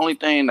the only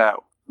thing that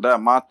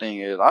my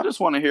thing is. I just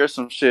want to hear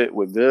some shit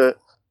with good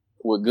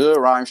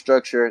rhyme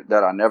structure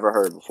that I never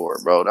heard before,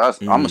 bro.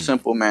 I'm a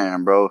simple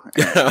man, bro.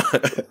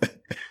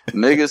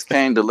 Niggas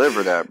can't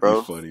deliver that, bro.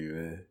 You're funny,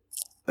 man.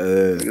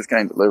 Niggas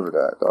can't deliver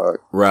that, dog.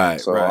 Right.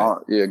 So right.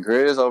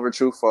 Grizz over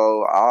True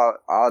Foe.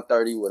 I'll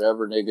 30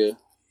 whatever nigga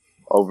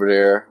over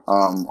there.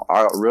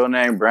 Our real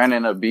name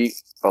Brandon a beat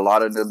a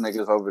lot of them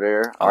niggas over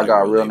there. I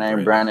got real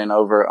name Brandon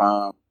over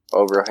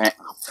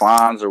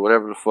Fonz or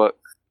whatever the fuck.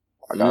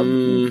 I got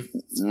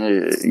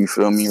yeah, you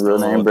feel me? Real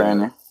name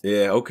Brandon.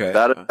 Yeah, okay.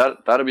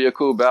 That'll be a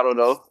cool battle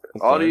though.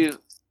 Okay. All these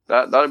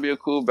that'll be a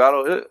cool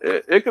battle.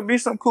 It could be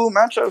some cool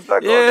matchups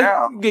that go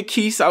down. Get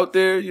Keith out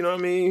there, you know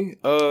what I mean?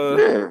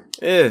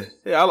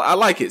 Yeah, I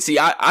like it. See,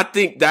 I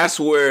think that's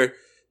where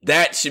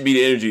that should be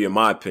the energy, in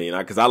my opinion,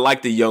 because I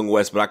like the Young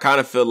West, but I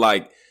kind of feel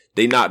like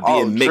they not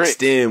being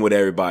mixed in with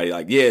everybody.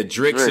 Like,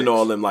 Drix and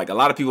all them. Like, a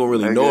lot of people don't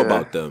really know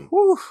about them.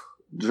 Woo.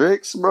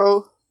 Drix,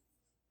 bro.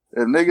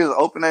 If niggas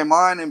open their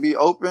mind and be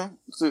open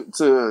to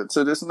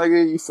this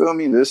nigga, you feel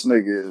me? This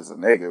nigga is a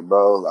nigga,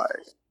 bro. Like,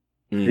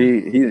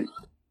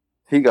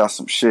 he got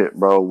some shit,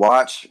 bro.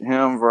 Watch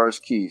him versus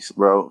Keith,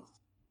 bro.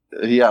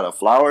 He had a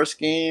flower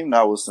scheme.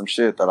 That was some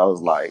shit that I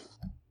was like,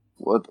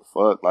 what the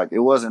fuck? Like, it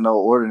wasn't no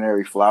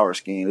ordinary flower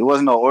scheme. It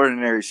wasn't no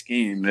ordinary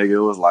scheme, nigga. It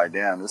was like,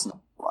 damn, this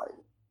like,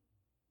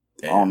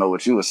 I don't know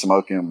what you was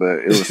smoking, but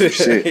it was some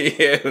shit.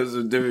 Yeah, it was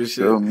some different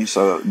shit. Feel me?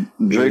 So,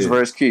 Drix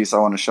versus Keith, I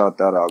want to shout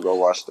that out. Go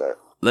watch that.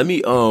 Let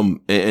me,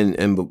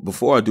 and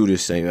before I do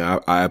this thing,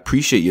 I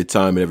appreciate your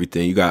time and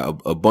everything. You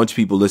got a bunch of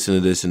people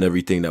listening to this and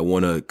everything that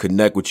want to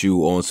connect with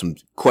you on some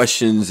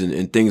questions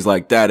and things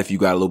like that if you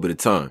got a little bit of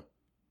time.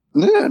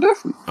 Yeah,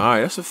 definitely. All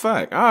right, that's a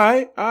fact.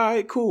 All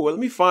right, cool. Well,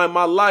 let me find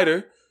my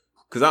lighter,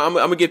 because I'm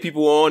going to get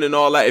people on and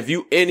all that. If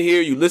you in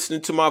here, you listening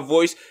to my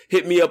voice,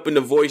 hit me up in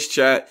the voice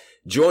chat.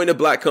 Join the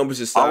Black Compass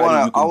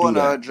Society. I want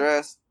to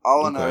address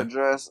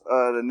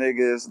the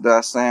niggas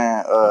that's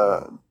saying,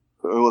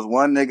 it was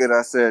one nigga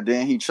that said,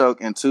 then he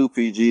choked in 2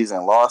 PGs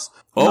and lost.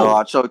 Oh. No,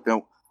 I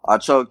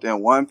choked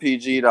in 1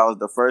 PG. That was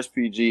the first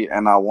PG,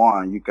 and I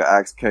won. You could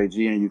ask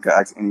KG and you could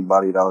ask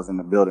anybody that was in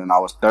the building. I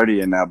was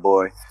 30 in that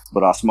boy,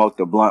 but I smoked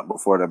a blunt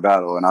before the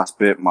battle, and I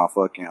spit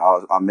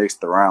I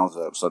mixed the rounds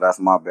up, so that's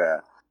my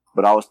bad.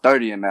 But I was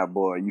 30 in that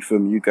boy. You feel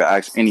me? You could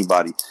ask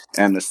anybody.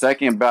 And the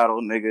second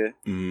battle, nigga,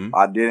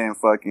 I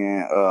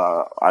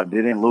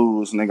didn't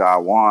lose, nigga. I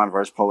won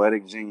versus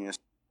Poetic Genius.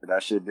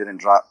 That shit didn't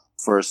drop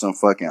for some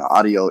fucking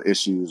audio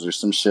issues or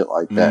some shit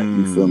like that.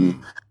 You feel me?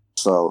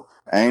 So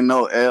ain't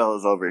no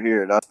L's over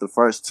here. That's the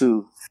first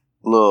 2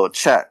 little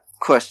chat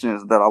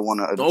questions that I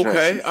want to address.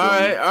 Okay, all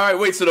right.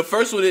 Wait, so the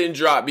first one didn't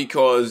drop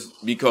because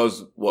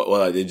what?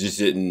 Well, it just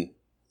didn't.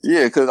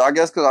 Yeah, because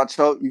I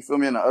choked. You feel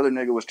me? And the other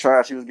nigga was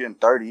trash. He was getting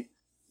 30.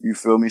 You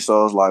feel me?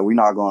 So it's like, we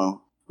not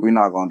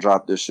gonna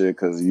drop this shit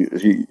because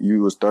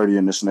you was 30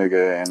 in this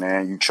nigga and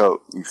then you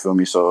choked. You feel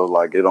me? So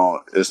like,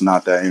 it's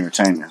not that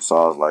entertaining. So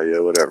I was like, yeah,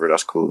 whatever,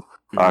 that's cool.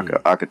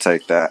 I could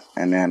take that.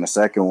 And then the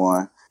second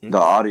one, the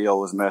audio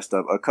was messed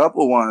up. A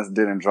couple ones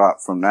didn't drop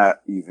from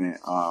that event.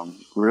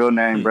 Real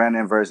name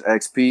Brandon versus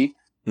XP.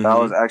 That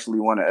was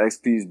actually one of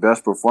XP's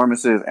best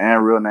performances,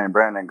 and real name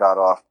Brandon got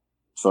off.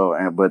 So,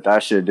 but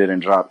that shit didn't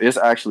drop. It's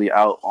actually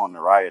out on the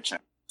Riot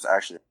channel. It's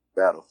actually a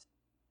battle,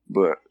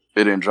 but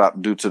it didn't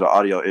drop due to the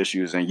audio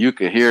issues, and you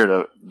could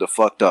hear the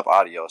fucked up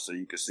audio, so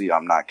you could see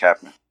I'm not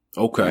capping.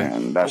 Okay.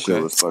 And that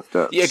shit was fucked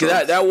up. Yeah,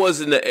 because that was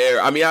in the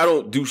air. I mean, I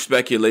don't do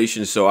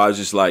speculation, so I was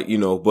just like,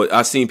 but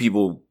I seen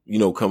people,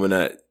 coming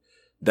at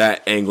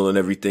that angle and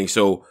everything.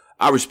 So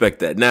I respect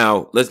that.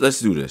 Now let's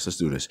do this. Let's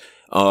do this.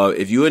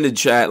 If you in the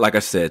chat, like I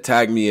said,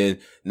 tag me in.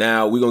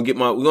 Now we're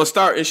gonna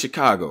start in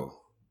Chicago.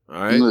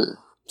 All right. Yeah.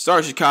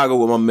 Start in Chicago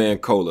with my man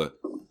Cola.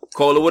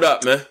 Cola, what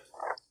up, man?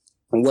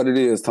 And what it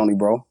is, Tony,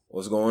 bro?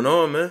 What's going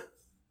on, man?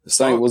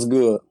 Saint, what's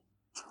good?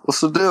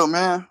 What's the deal,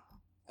 man?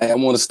 Hey, I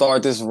want to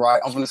start this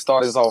right. I'm going to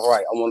start this off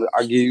right.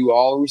 I give you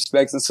all the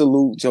respects and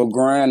salute your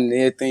grind and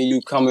everything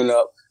you coming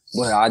up.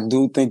 But I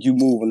do think you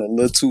moving a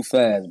little too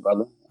fast,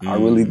 brother. I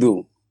really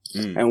do.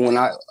 And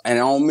I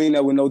don't mean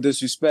that with no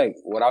disrespect.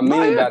 What I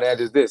mean by that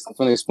is this. I'm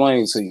going to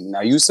explain to you.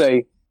 Now you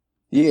say,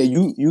 yeah,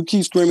 you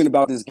keep screaming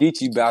about this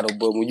Geechee battle,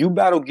 but when you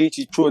battle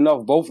Geechee, true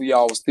enough, both of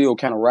y'all was still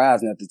kind of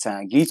rising at the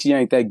time. Geechee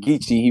ain't that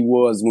Geechee he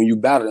was when you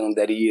battled him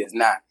that he is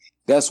now.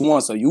 That's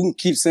one. So you can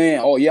keep saying,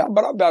 oh yeah,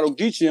 but I battled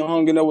Geechee and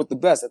hung in there with the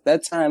best. At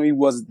that time, he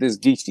wasn't this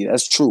Geechee.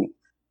 That's true.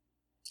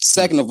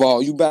 Second of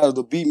all, you battled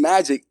the B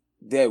Magic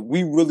that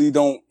we really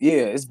don't,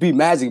 it's B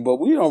Magic, but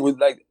we don't really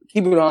like,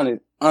 keep it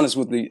honest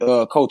with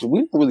the culture. We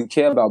don't really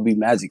care about B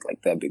Magic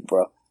like that, big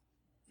bro.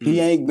 He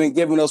ain't been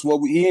giving us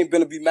he ain't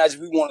been a B Magic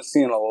we want to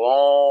see in a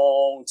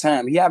long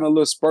time. He having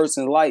little spurts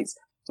and light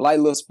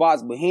little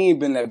spots, but he ain't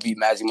been that B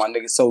Magic, my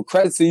nigga. So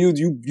credit to you.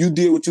 You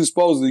did what you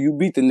supposed to. You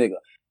beat the nigga.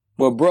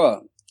 But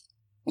bruh,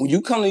 when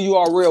you come to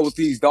URL with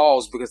these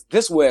dogs, because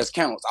this where it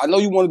counts. I know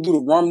you want to do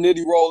the Rum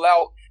Nitty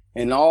rollout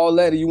and all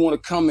that, and you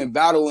want to come and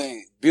battle and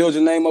build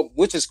your name up,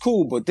 which is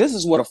cool, but this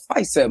is what a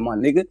fight's at, my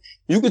nigga.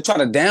 You can try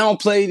to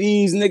downplay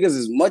these niggas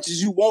as much as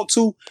you want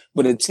to,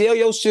 but until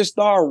your shit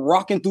start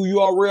rocking through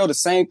URL, the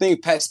same thing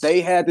Pat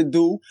Stay had to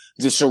do,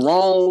 the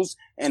Sharons,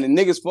 and the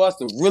niggas for us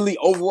to really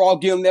overall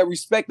give them that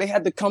respect, they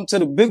had to come to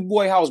the big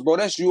boy house, bro.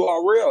 That's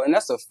URL, and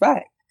that's a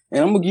fact.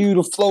 And I'm going to give you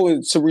the flow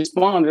to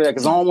respond to that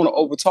because I don't want to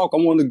overtalk. I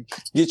want to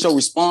get your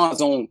response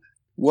on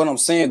what I'm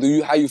saying.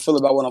 How you feel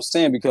about what I'm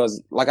saying?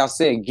 Because, like I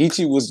said,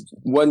 Geechee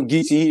wasn't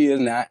Geechee he is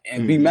now,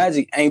 and B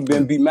Magic ain't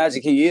been B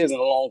Magic he is in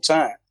a long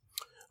time.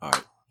 All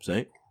right,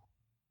 Saint.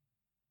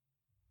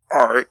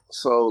 All right,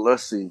 so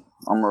let's see.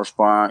 I'm gonna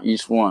respond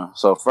each one.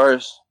 So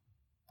first,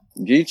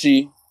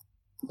 Geechee,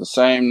 the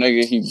same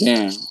nigga he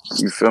been.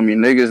 You feel me?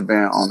 Niggas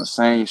been on the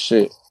same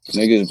shit.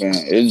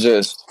 It's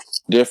just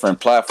different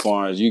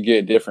platforms. You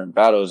get different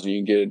battles and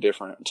you get a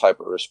different type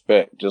of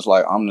respect. Just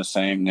like I'm the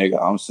same nigga.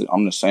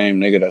 I'm the same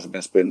nigga that's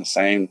been spitting the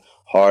same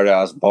hard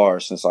ass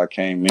bars since I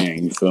came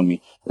in. You feel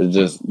me? It's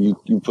just you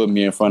put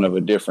me in front of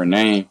a different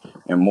name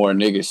and more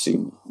niggas see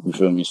me. You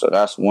feel me? So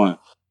that's one.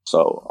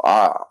 So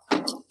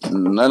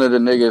none of the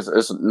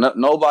niggas.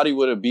 Nobody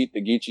would have beat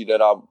the Geechee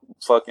that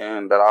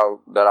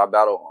I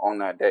battled on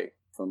that day.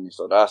 For me,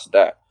 so that's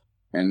that.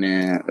 And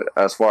then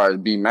as far as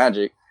B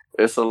Magic,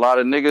 it's a lot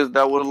of niggas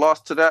that would have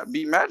lost to that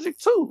B Magic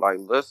too. Like,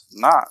 let's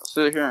not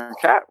sit here and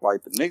cap.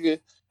 Like, the nigga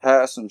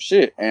has some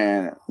shit,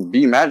 and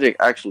B Magic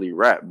actually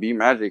rap. B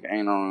Magic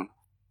ain't on.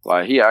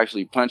 Like, he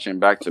actually punching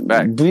back to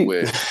back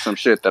with some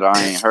shit that I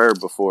ain't heard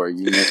before.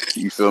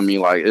 You feel me?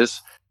 Like,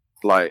 it's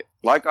like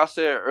I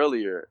said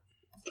earlier,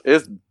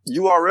 it's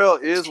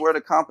URL is where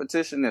the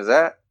competition is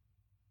at,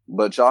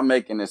 but y'all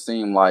making it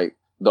seem like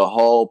the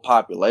whole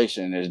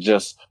population is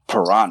just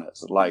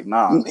piranhas. Like,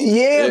 nah.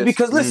 Yeah,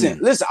 because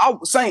listen, I'm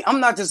saying I'm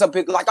not just up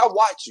here, like, I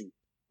watch you.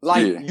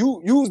 Like,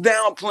 you was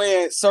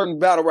downplaying certain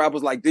battle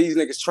rappers like these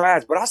niggas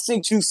trash, but I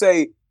seen you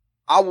say,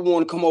 I would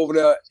want to come over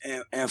there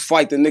and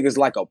fight the niggas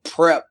like a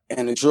Prep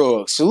and the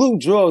Drugs.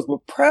 Salute Drugs,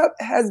 but Prep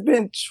has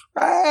been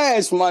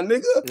trash, my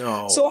nigga.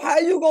 No. So how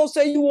you gonna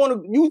say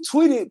you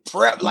tweeted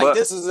Prep like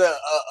this is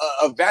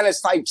a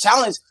Vantage type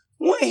challenge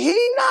when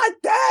he not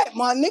that,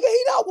 my nigga?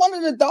 He not one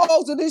of the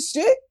dogs of this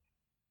shit.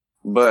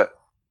 But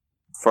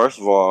first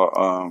of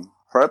all,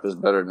 Prep is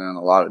better than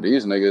a lot of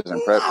these niggas,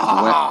 and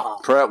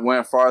Prep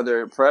went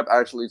farther. Prep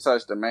actually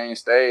touched the main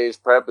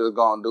stage. Prep did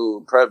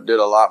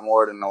a lot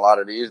more than a lot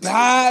of these niggas.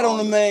 Died on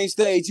the main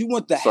stage. He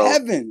went to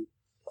heaven.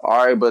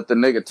 All right, but the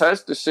nigga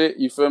touched the shit.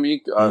 You feel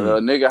me?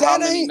 Nigga, that how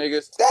many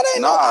niggas? That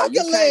ain't no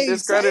you can't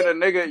discredit a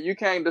nigga. You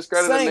can't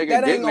discredit a nigga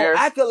getting there.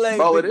 Accolade,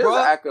 bro, it is an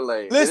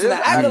accolade. Listen,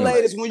 the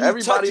accolade is when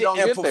you touch it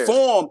and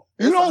perform.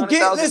 You don't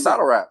get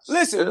battle raps.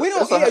 Listen, we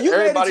don't.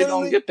 Everybody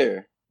don't get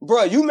there.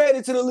 Bro, you made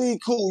it to the league,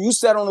 cool. You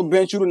sat on the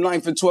bench, you the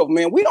 9th and 12th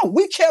man.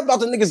 We care about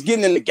the niggas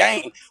getting in the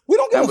game. We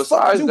don't give a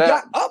fuck what you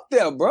got up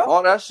there, bro.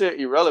 All that shit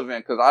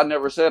irrelevant, because I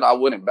never said I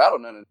wouldn't battle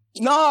none of them.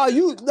 Nah, the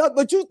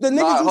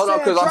niggas hold on,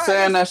 because I'm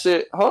saying that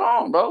shit. Hold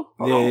on, bro.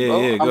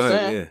 Yeah, go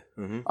ahead.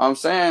 I'm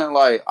saying,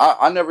 like,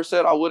 I never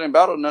said I wouldn't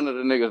battle none of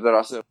the niggas that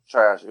I said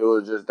trash. It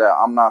was just that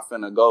I'm not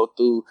finna go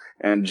through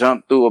and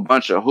jump through a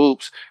bunch of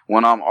hoops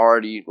when I'm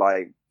already,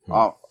 like,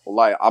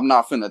 I'm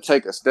not finna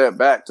take a step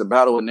back to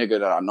battle a nigga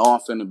that I know I'm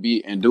finna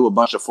beat and do a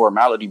bunch of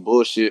formality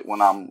bullshit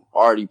when I'm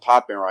already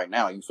popping right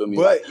now. You feel me?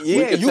 But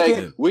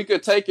we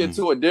could take it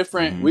to a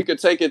different. We could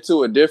take it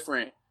to a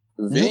different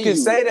venue. You can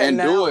say that and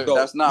now. Do it. Though.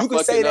 That's not you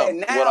can say that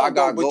now. What I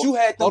got but you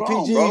had them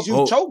PGs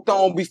you choked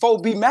on before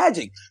B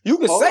Magic. You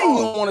can say you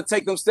don't want to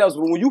take them steps,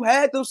 but when you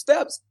had them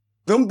steps,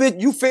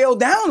 you fell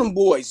down them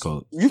boys.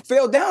 Cool. You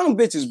fell down them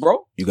bitches,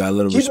 bro. You gotta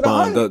let them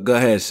respond. Go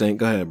ahead, Saint.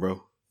 Go ahead,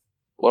 bro.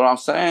 What I'm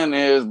saying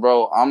is,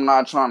 bro, I'm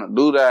not trying to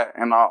do that,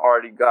 and I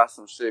already got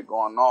some shit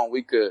going on.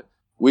 We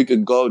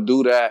could go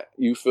do that,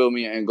 you feel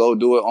me, and go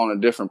do it on a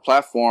different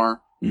platform,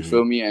 you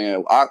feel me?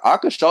 And I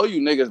could show you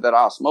niggas that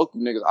I'll smoke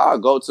you niggas. I'll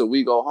go till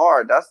we go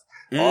hard. That's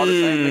all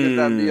the same niggas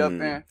that be up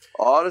in.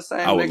 All the same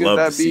I would niggas love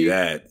that to see be.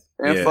 that.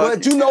 Yeah.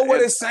 But you know what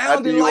it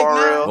sounded like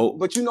now? Oh.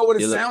 But you know what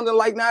it sounded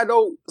like now,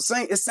 though?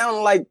 It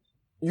sounded like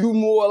you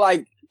more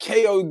like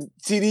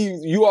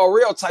KOTD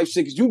URL type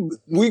shit. Cause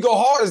we go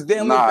hard as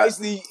damn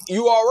basically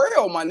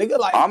URL, my nigga.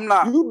 Like I'm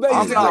not. You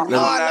basically I'm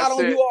not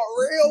on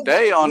URL.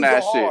 They on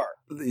that shit. Hard.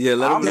 Yeah,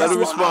 let him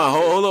respond.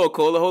 Hold on,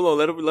 Cola. Hold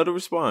on. Let her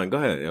respond. Go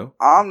ahead, yo.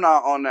 I'm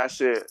not on that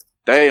shit.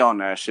 They on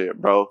that shit,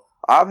 bro.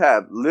 I've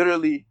had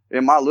literally,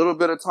 in my little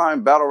bit of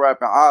time battle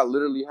rapping, I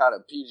literally had a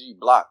PG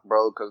block,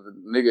 bro, because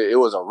nigga, it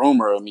was a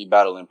rumor of me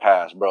battling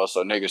past, bro.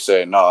 So nigga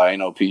said, no, ain't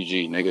no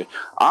PG, nigga.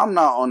 I'm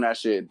not on that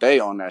shit.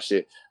 They on that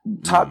shit.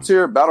 Top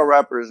tier battle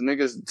rappers,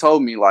 niggas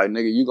told me, like,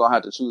 nigga, you gonna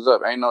have to choose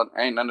up. Ain't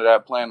none of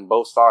that playing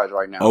both sides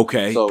right now.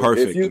 Okay, so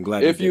perfect.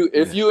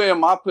 If you in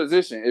my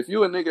position, if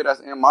you a nigga that's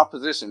in my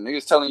position,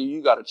 niggas telling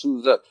you gotta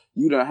choose up,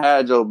 you done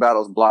had your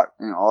battles blocked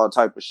and all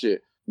type of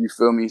shit. You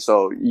feel me?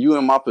 So you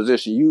in my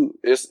position,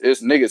 it's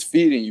niggas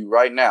feeding you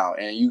right now,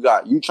 and you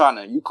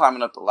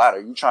climbing up the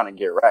ladder, you trying to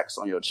get racks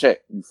on your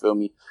check. You feel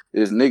me?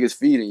 It's niggas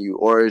feeding you,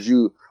 or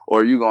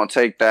you gonna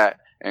take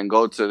that and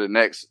go to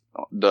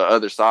the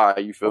other side.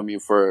 You feel me?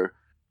 For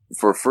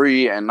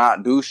free and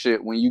not do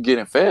shit when you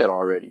getting fed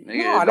already.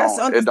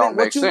 Nigga, it don't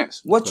make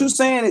sense. What you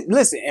saying?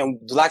 Listen, and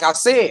like I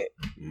said,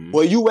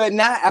 where you at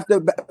now after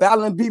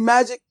battling B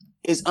Magic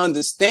is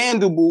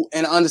understandable,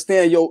 and I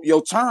understand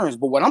your terms.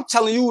 But what I'm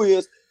telling you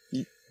is,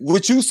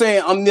 what you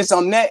saying, I'm this,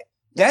 I'm that,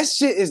 that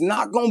shit is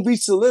not going to be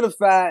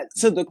solidified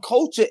to the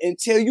culture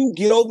until you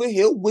get over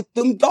here with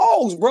them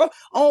dogs, bro.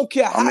 I don't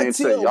care how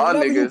to y'all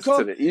niggas,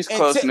 to the East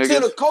Coast niggas. To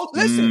the coast.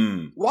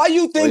 Listen, why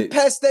you think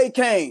Peste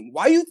came?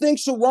 Why you think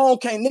Sharon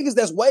came? Niggas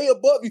that's way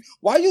above you.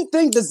 Why you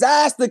think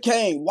Disaster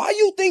came? Why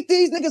you think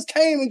these niggas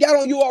came and got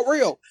on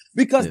URL?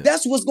 Because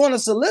that's what's going to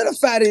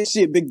solidify this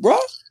shit, big bro.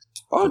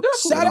 Oh,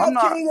 shout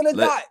out King of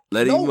the Dot.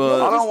 Let him.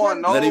 I don't want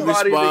nobody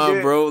to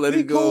get, bro. Let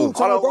him go.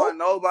 I don't want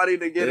nobody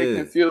to get it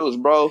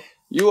confused, bro.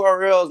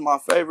 URL is my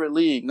favorite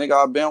league, nigga.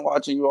 I've been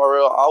watching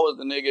URL. I was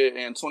the nigga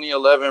in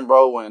 2011,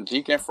 bro, when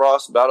Deacon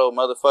Frost battled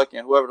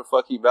motherfucking whoever the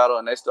fuck he battled,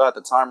 and they still had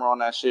the timer on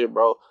that shit,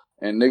 bro.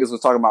 And niggas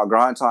was talking about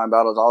grind time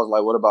battles. I was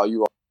like, what about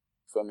URL?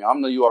 Feel me?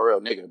 I'm the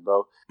URL nigga,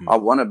 bro. I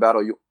want to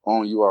battle you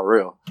on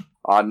URL.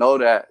 I know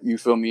that, you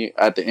feel me,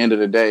 at the end of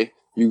the day,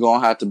 you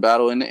gonna have to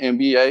battle in the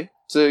NBA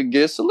to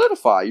get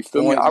solidified. You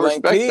feel me? I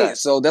respect that.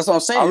 So that's what I'm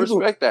saying. I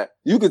respect that.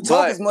 You can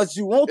talk as much as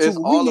you want to,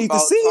 but we need to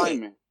see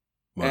timing.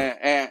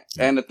 It.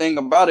 And the thing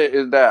about it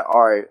is that,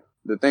 all right,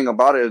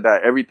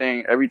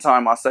 every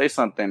time I say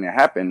something, it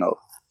happen though.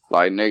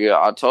 Like, nigga,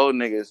 I told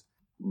niggas,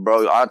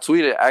 bro, I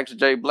tweeted Ask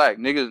J Black.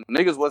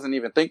 Niggas wasn't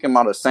even thinking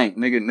about a Saint.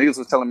 Niggas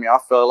was telling me I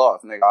fell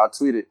off. Nigga, I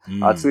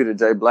tweeted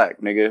J Black,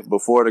 nigga,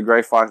 before the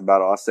Gray Fox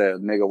battle. I said,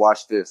 nigga,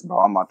 watch this, bro.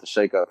 I'm about to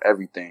shake up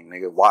everything,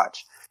 nigga.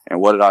 Watch. And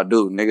what did I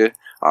do, nigga?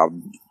 I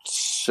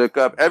shook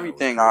up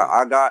everything.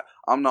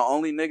 I'm the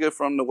only nigga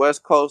from the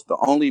West Coast, the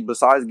only,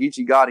 besides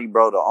Geechee Gotti,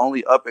 bro, the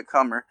only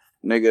up-and-comer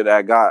nigga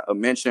that got a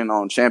mention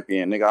on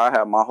Champion. Nigga, I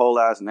have my whole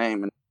ass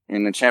name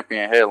in the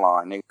Champion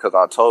headline, nigga, because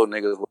I told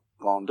niggas what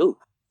I'm gonna do.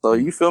 So,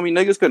 you feel me?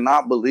 Niggas could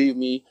not believe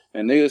me,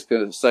 and niggas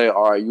could say,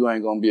 all right, you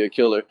ain't gonna be a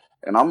killer.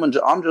 And I'm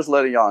just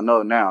letting y'all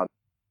know now.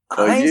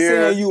 I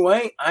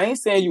ain't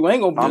saying you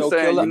ain't gonna be no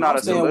killer. You're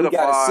not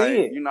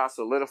solidified. You're not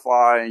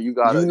solidified, and you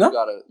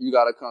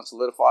gotta come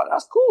solidify.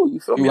 That's cool. You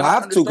feel me? You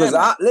have to, because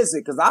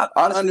I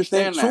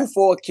understand that. Truth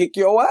for kick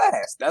your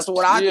ass. That's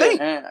what I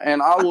think.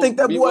 And I think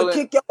that boy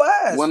kick your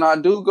ass. When I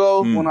do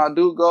go,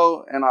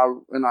 and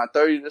I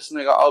 30 this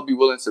nigga, I'll be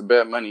willing to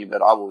bet money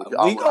that I will not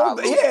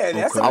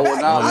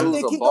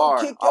lose a bar.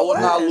 I will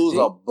not lose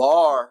a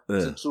bar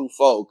to True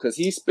Foe, because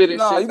he's spitting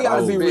shit. You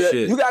gotta be real.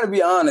 You gotta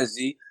be honest,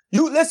 G.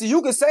 You listen.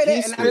 You can say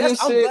that, and I'm glad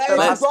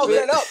you brought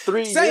that up.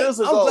 3 years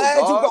ago, I'm glad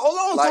you.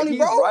 Hold on, Tony,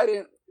 bro.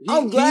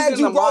 I'm glad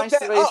you brought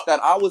that up. That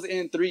I was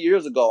in 3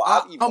 years ago.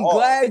 I'm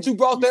glad you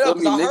brought that up,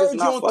 because I heard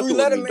you on 3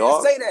 Letter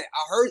Man say that.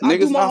 I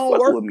do my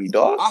homework. With me,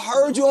 dog. I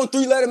heard you on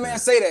 3 Letter Man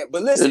say that.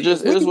 But listen, it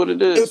just is what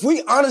it is. If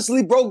we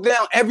honestly broke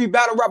down every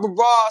battle rapper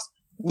bars,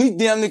 we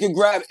damn near could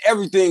grab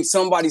everything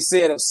somebody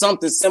said of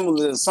something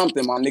similar to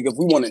something, my nigga. If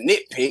we want to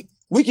nitpick,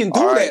 we can do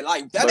that.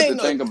 Like, that but ain't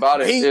the thing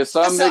about it is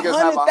some niggas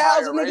have a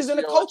higher niggas in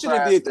the ratio culture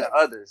that did than that.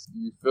 others.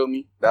 You feel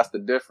me? That's the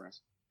difference.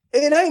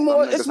 It ain't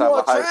more. It's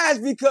more trash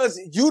because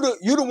you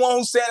the one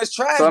who's saying it's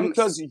trash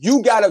because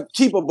you gotta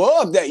keep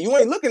above that. You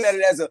ain't looking at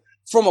it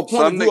from a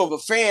point of view of a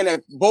fan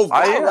of both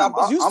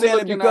rappers. You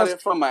saying it because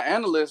from an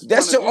analyst.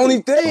 That's your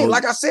only thing.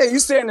 Like I said, you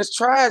saying it's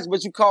trash,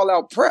 but you call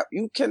out Prep.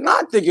 You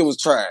cannot think it was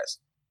trash,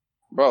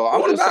 bro.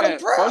 I'm just saying.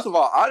 First of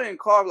all, I didn't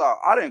call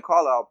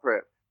out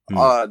Prep.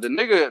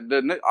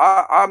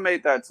 I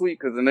made that tweet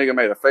because the nigga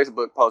made a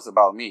Facebook post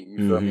about me.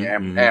 You feel me?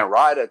 And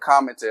Ryder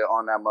commented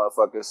on that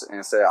motherfucker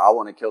and said, I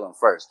want to kill him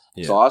first.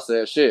 Yeah. So I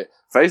said, shit,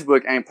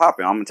 Facebook ain't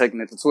popping. I'm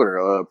taking it to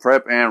Twitter.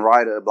 Prep and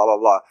Ryder, blah, blah,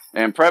 blah.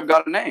 And Prep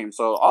got a name.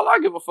 So all I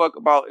give a fuck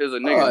about is a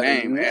nigga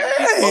name. And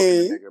he's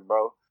smoking a nigga,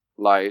 bro.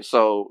 Like,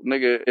 so,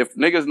 nigga, if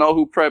niggas know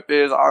who Prep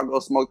is, I'll go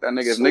smoke that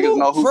nigga. If niggas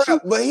know who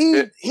Prep, but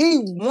he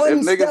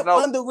one step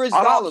under Rich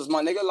Dollars,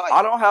 my nigga. Like,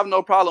 I don't have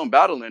no problem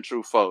battling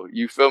True Foe.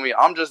 You feel me?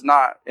 I'm just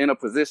not in a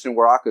position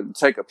where I could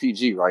take a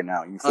PG right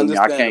now. You feel me?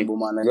 I can't.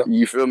 My nigga.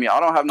 You feel me?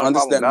 I don't have no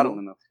problem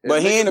battling them.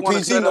 But he ain't a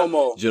PG no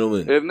more.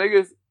 Gentlemen. If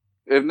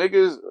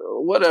niggas,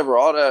 whatever,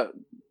 all the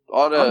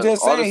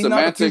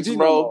semantics,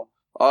 bro.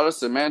 All the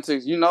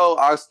semantics, you know,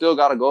 I still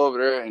got to go over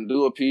there and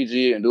do a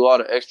PG and do all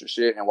the extra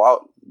shit. And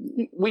while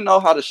we know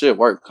how the shit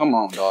works, come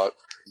on, dog.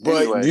 But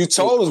anyway, you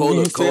told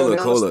us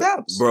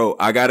Cola. Bro,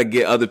 I gotta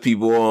get other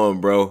people on,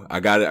 bro.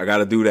 I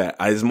gotta do that.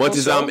 As much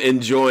as I'm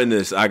enjoying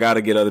this, I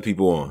gotta get other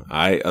people on. All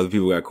right, other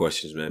people got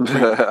questions, man.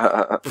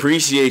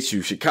 Appreciate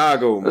you,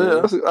 Chicago, man.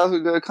 Yeah, that's a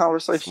good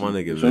conversation. That's my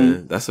nigga,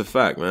 man. That's a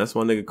fact, man. That's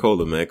my nigga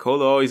Cola, man.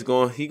 Cola always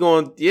he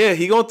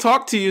gonna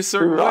talk to you,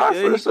 sir. Right,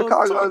 for the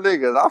Chicago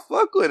niggas, I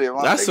fuck with it.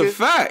 That's a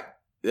fact.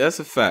 That's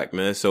a fact,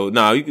 man. So,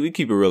 we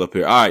keep it real up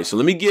here. All right, so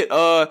let me get,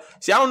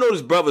 see, I don't know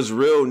this brother's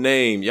real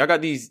name. Y'all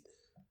got these,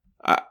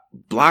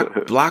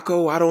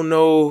 Blocko, I don't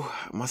know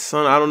my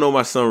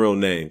son real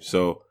name.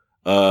 So,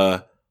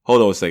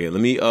 hold on a second.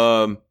 Let me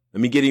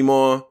get him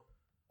on.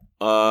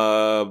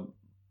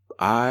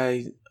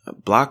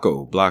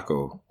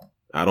 Blocko.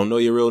 I don't know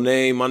your real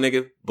name, my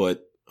nigga,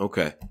 but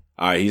okay.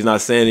 All right, he's not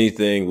saying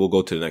anything. We'll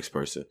go to the next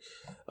person.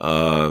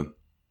 All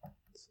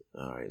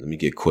right, let me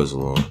get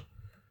Quizzle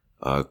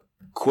on.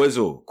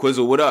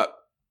 Quizzle, what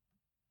up?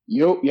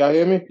 Yo, y'all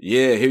hear me?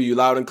 Yeah, hear you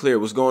loud and clear.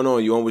 What's going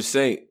on? You on with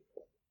Saint?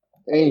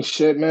 Ain't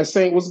shit, man.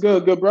 Saint, what's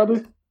good? Good,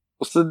 brother?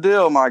 What's the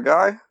deal, my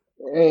guy?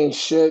 Ain't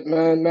shit,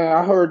 man.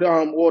 I heard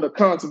all the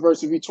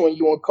controversy between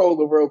you and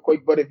Cola real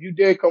quick, but if you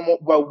did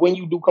when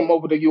you do come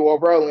over to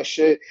URL and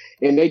shit,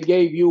 and they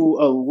gave you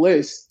a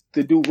list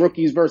to do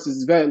rookies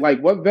versus vet,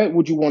 like what vet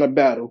would you want to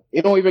battle?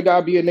 It don't even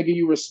gotta be a nigga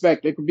you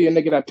respect. It could be a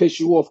nigga that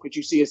piss you off because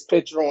you see his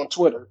picture on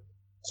Twitter.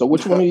 So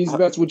which one of these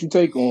vets would you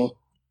take on?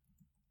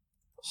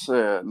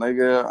 Shit,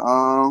 nigga,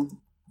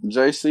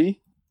 JC.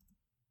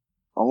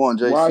 I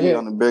want JC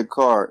on the big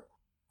card.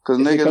 Cause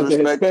niggas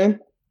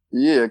respect.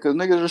 Yeah, cause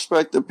niggas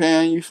respect the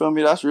pen. You feel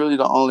me? That's really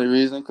the only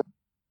reason.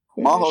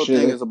 My whole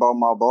thing is about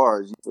my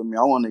bars. You feel me?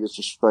 I want niggas to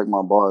respect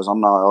my bars. I'm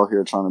not out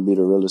here trying to be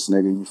the realest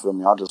nigga. You feel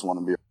me? I just want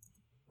to be.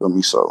 Feel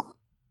me? So,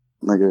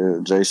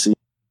 nigga, JC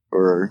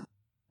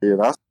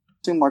that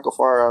seemed like a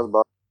fire ass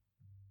battle.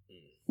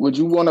 Would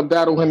you want to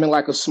battle him in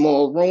like a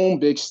small room,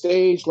 big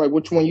stage? Like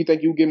which one you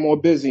think you get more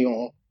busy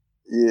on?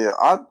 Yeah,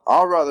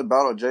 I'd rather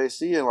battle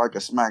JC in like a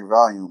smack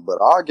volume,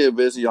 but I'll get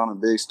busy on a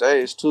big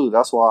stage too.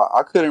 That's why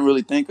I couldn't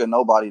really think of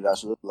nobody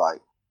that's really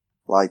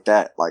like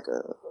that, like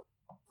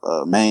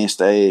a main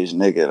stage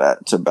nigga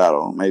that to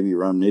battle. Maybe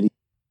Rum Nitty,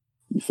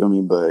 you feel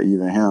me? But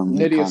even him,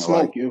 Nitty will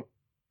smoke you.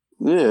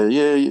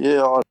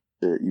 Yeah, all that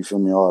shit, you feel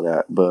me? All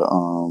that, but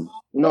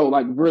no,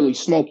 like really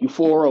smoke you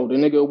 4-0. The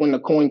nigga will win the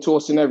coin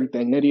toss and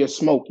everything. Nitty will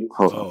smoke you.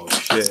 Oh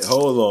shit!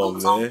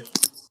 Hold on, man.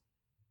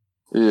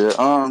 Yeah,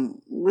 all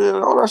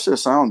that shit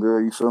sound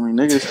good. You feel me,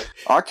 niggas?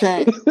 I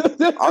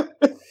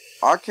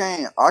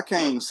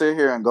can't sit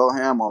here and go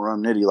ham on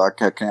Rum Nitty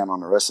like I can on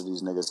the rest of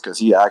these niggas because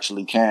he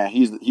actually can.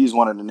 He's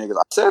one of the niggas.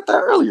 I said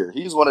that earlier.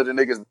 He's one of the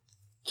niggas that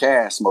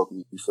can smoke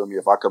me. You feel me?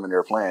 If I come in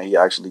there playing, he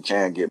actually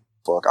can get the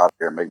fuck out of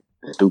here and make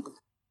me stupid.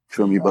 You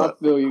feel me? But I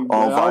feel you,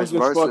 vice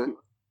versa,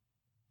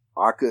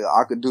 I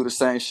could do the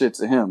same shit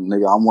to him,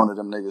 nigga. I'm one of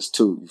them niggas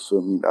too. You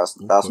feel me?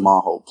 That's my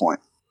whole point.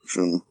 You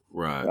feel me?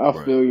 Right. I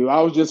feel you.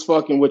 I was just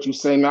fucking what you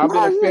saying. I've been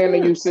a fan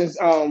of you since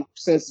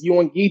you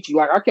and Geechee.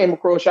 Like I came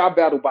across y'all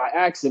battle by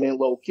accident,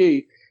 low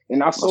key,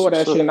 and I saw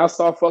that shit and I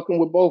started fucking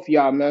with both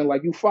y'all, man.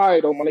 Like you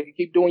fired on my nigga,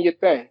 keep doing your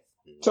thing.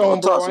 Tell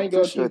him, bro, I ain't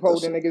gonna keep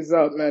holding niggas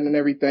up, man, and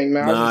everything,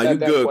 man. Nah, you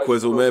good,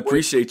 Quizzle, man.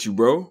 Appreciate you,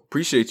 bro.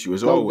 Appreciate you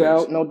as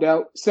always. No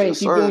doubt. Saint,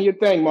 keep doing your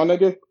thing, my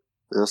nigga.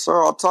 Yes,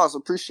 sir. I'll toss.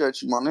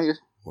 Appreciate you, my nigga.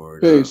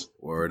 Word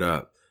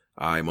up.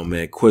 All right, my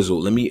man, Quizzle.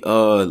 Let me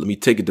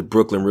take it to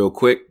Brooklyn real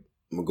quick.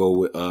 I'm gonna go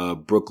with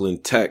Brooklyn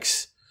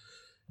Tex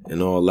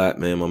and all that,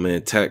 man. My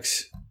man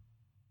Tex.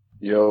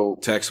 Yo,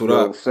 Tex, what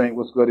up? Saint,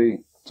 what's good?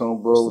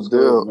 Tone, bro, what's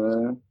good,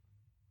 man?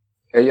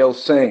 Hey, yo,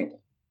 Saint.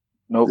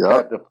 No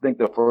cap. I think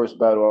the first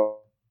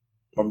battle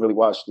I really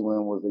watched you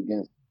in was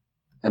against,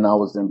 and I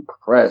was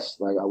impressed.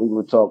 Like we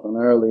were talking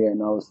earlier,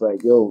 and I was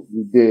like, "Yo,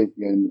 you did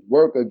your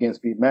work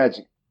against Beat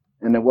Magic,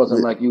 and it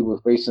wasn't like you were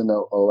facing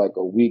a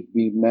weak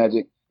Beat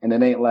Magic, and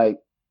it ain't like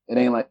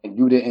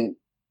you didn't."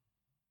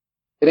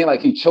 It ain't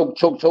like he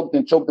choked.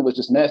 It was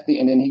just nasty,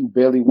 and then he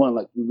barely won.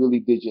 Like you really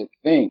did your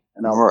thing,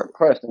 and I was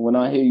impressed. And when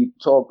I hear you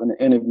talk in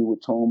the interview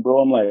with Tone,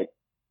 bro, I'm like,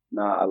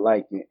 nah, I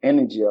like your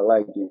energy.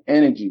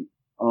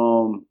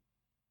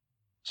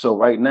 So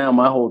right now,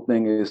 my whole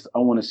thing is I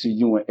want to see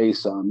you and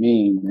Ace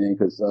Amin, man,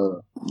 because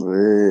I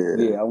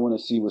want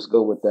to see what's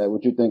good with that.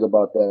 What you think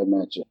about that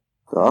matchup?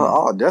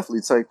 I'll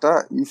definitely take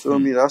that. You feel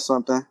me? That's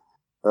something.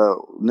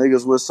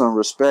 Niggas with some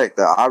respect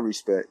that I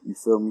respect. You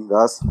feel me?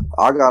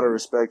 I gotta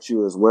respect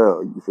you as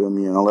well. You feel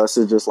me? Unless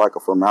it's just like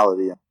a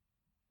formality,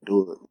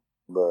 do it.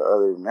 But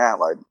other than that,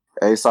 like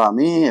Ace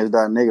Amin is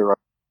that nigga, right?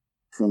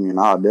 You feel me? And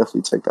I'll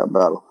definitely take that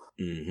battle.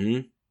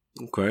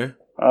 Mm-hmm. Okay.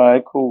 All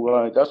right, cool.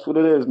 All right, that's what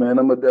it is, man.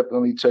 I'm gonna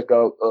definitely check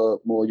out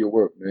more of your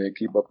work, man.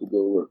 Keep up the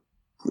good work.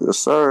 Yes,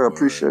 sir. I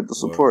appreciate the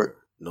support.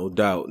 No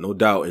doubt, no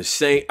doubt. And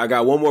Saint, I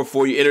got one more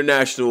for you.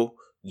 International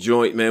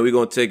joint, man. We're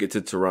gonna take it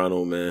to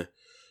Toronto, man.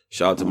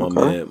 Shout out to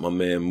my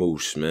man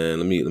Moose, man.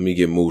 Let me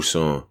get Moose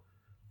on.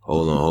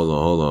 Hold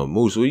on.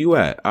 Moose, where you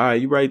at? All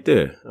right, you right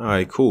there. All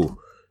right, cool.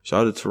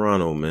 Shout out to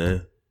Toronto,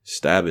 man.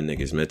 Stabbing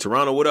niggas, man.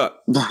 Toronto, what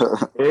up?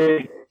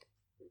 Hey,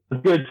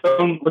 what's good,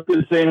 Tone? What's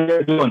good, Saint? How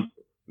you doing?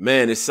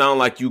 Man, it sound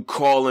like you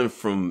calling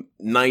from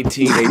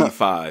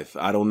 1985.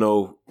 I don't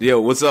know. Yo,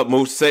 what's up,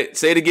 Moose? Say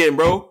it again,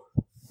 bro.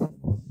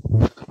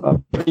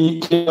 Can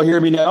you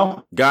hear me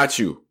now? Got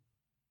you.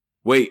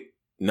 Wait,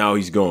 now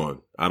he's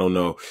gone. I don't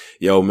know.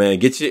 Yo, man,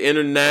 get your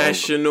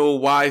international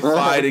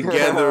Wi-Fi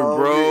together,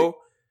 bro.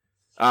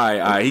 All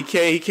right.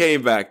 He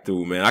came back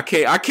through, man. I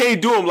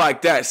can't do him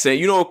like that, Saint.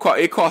 You know,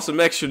 it costs some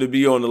extra to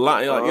be on the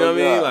line. Like, you know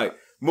what I mean? Like,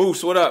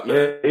 Moose, what up,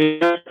 man?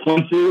 Yeah,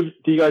 1, 2.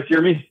 Do you guys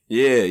hear me?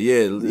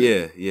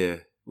 Yeah.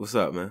 What's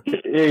up, man?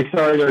 Hey,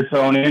 sorry there,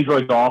 Tony.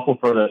 Android's awful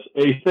for this.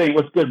 Hey, Saint,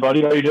 what's good,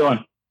 buddy? How you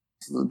doing?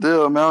 The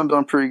deal, man. I'm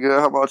doing pretty good.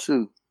 How about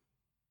you?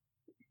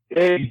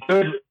 Hey,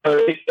 good.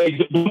 Hey,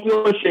 don't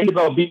feel ashamed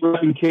about beat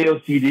rapping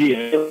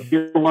KOTD. If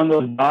you're one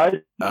of those guys,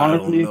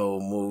 honestly, you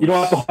don't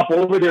have to hop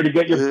over there to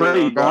get your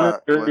praise.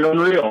 You're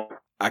unreal.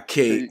 I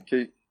can't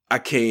hear it.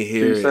 Can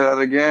you say that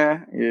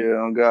again? Yeah,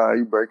 oh God,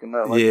 you breaking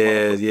up. Like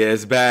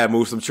it's bad,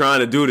 Moose. I'm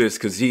trying to do this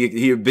because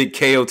he a big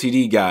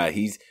KOTD guy.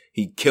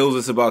 He kills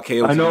us about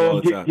KOTD I know.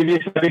 all the time. Give me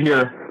a second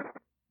here.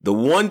 The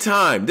one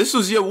time. This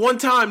was your one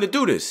time to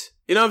do this.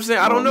 You know what I'm saying?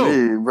 I don't know.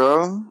 Me,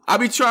 bro. I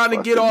be trying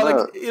to get all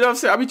the, you know what I'm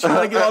saying? I be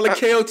trying to get all the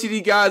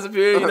KOTD guys up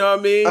here, you know what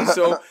I mean?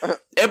 So,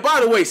 and by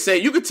the way, Say,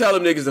 you can tell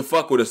them niggas to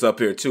fuck with us up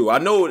here too. I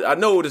know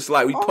what it's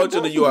like. We punch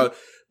into you out.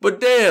 But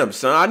damn,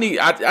 son, I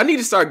need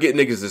to start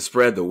getting niggas to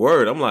spread the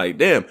word. I'm like,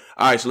 damn.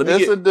 All right, so let me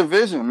It's a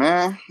division,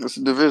 man. It's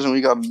a division. We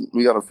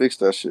gotta fix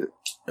that shit.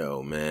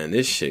 Oh man,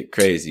 this shit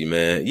crazy,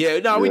 man. Yeah,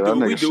 no, we do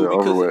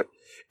because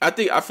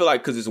I feel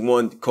like because it's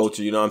one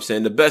culture, you know what I'm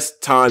saying? The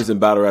best times in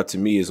battle rap to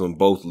me is when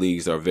both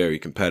leagues are very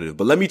competitive.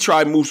 But let me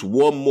try Moose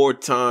one more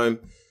time.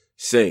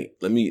 Saint,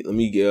 let me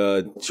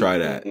try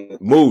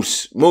that.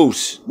 Moose.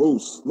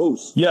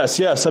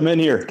 Yes, I'm in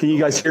here. Can you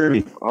guys hear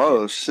me?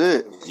 Oh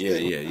shit. Yeah.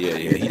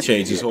 He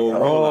changed his whole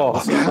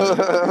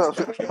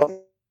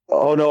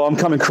Oh no, I'm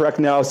coming correct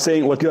now.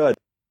 Saint, what good?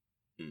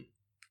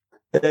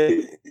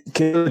 Hey,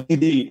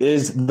 KOTD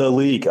is the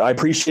league. I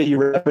appreciate you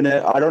repping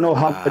it. I don't know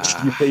how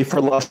much you pay for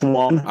last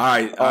one. All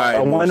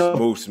right,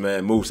 Moose,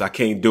 man. Moose, I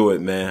can't do it,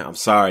 man. I'm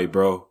sorry,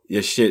 bro.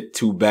 Your shit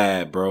too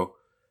bad, bro.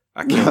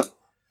 I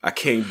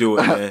can't do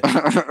it, man.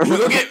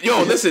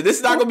 Listen, this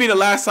is not gonna be the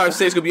last time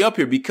Saint's gonna be up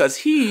here because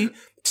he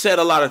said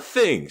a lot of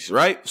things,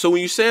 right? So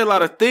when you say a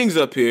lot of things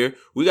up here,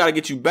 we gotta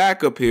get you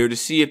back up here to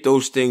see if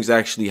those things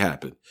actually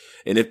happen.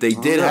 And if they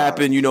did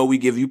happen, you know, we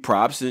give you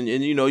props and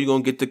you know, you're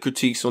going to get the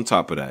critiques on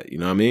top of that. You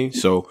know what I mean?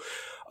 So,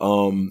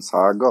 that's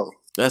how I go.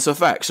 That's a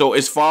fact. So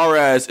as far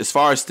as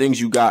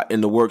things you got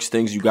in the works,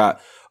 things you got,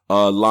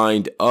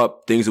 lined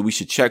up, things that we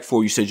should check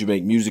for, you said you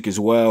make music as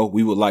well.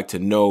 We would like to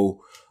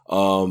know,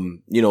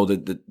 you know,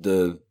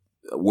 the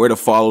where to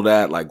follow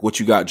that, like what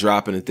you got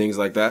dropping and things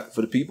like that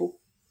for the people.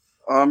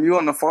 You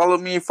want to follow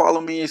me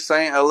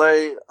Saint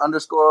LA _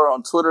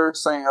 on Twitter,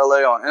 Saint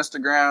LA on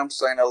Instagram,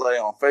 Saint LA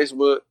on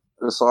Facebook.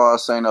 It's all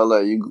Saint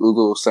LA. You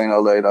Google Saint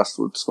LA, that's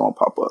what's gonna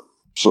pop up.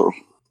 So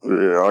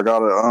yeah, I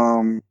got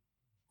an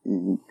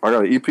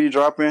EP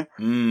dropping.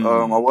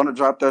 I want to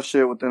drop that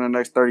shit within the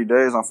next 30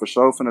 days. I'm for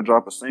sure finna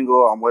drop a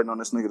single. I'm waiting on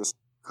this nigga to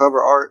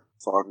cover art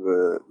so I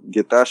could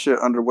get that shit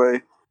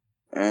underway.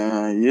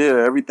 And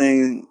yeah,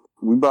 everything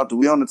we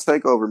on the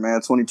takeover,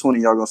 man. 2020,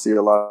 y'all gonna see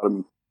a lot of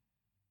me.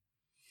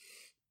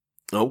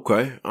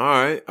 Okay. All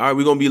right.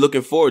 We're going to be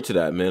looking forward to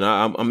that, man.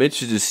 I'm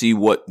interested to see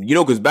what, you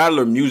know, cause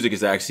battler music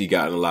has actually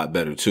gotten a lot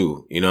better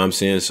too. You know what I'm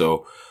saying?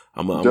 So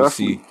I'm going to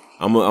see,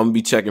 I'm going to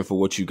be checking for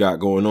what you got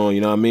going on.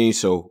 You know what I mean?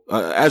 So,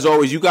 as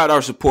always, you got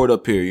our support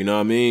up here. You know what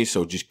I mean?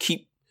 So just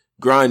keep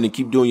grinding,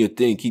 keep doing your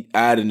thing, keep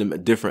adding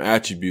them different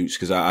attributes.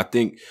 Cause I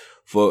think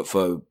for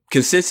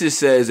consensus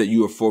says that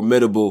you are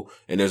formidable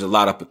and there's a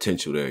lot of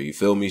potential there. You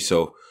feel me?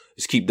 So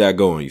just keep that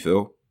going. You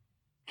feel?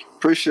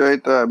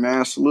 Appreciate that,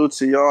 man. Salute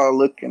to y'all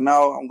looking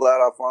out. I'm glad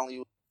I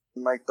finally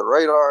make the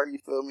radar. You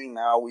feel me?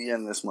 Now we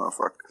in this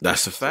motherfucker.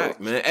 That's a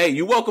fact, man. Hey,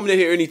 you welcome to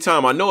here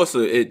anytime. I know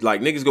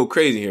like niggas go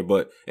crazy here,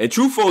 and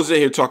Trufo's in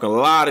here talking a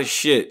lot of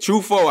shit.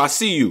 Trufo, I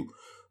see you.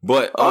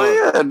 But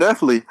yeah,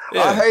 definitely.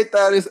 Yeah. I hate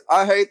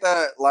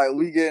that like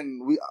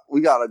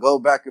we gotta go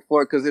back and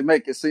forth because it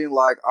make it seem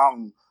like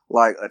I'm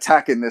like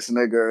attacking this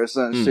nigga or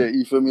some shit.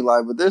 You feel me?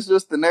 Like, but this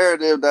just the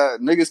narrative that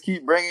niggas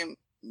keep bringing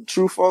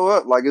True Foe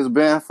up like it's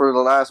been for the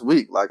last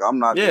week. Like, I'm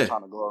not just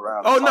trying to go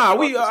around. Oh no,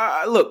 we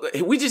look,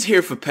 we just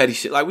here for petty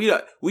shit. Like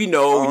we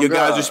know you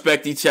guys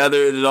respect each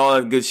other and all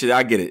that good shit.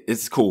 I get it.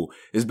 It's cool.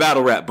 It's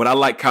battle rap, but I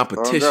like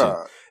competition.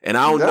 And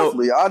I don't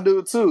know. I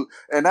do too.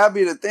 And that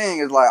be the thing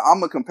is like,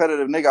 I'm a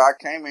competitive nigga. I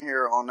came in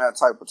here on that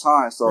type of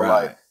time. So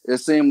like, it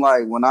seemed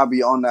like when I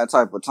be on that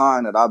type of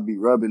time that I be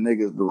rubbing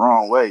niggas the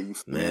wrong way.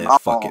 Man,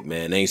 fuck it,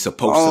 man. They ain't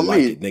supposed to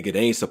like it, nigga. They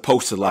ain't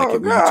supposed to like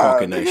it when you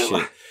talking that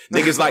shit.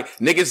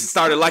 Niggas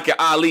started liking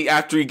Ali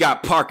after he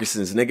got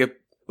Parkinson's, nigga.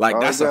 Like,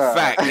 that's a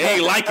fact. They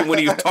ain't like it when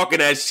he was talking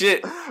that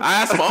shit.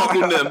 I asked my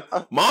uncle and them.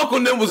 My uncle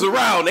and them was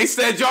around. They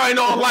said, y'all ain't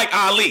all like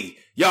Ali.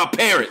 Y'all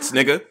parents,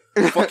 nigga.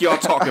 The fuck y'all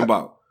talking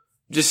about?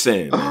 Just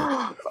saying,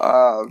 man.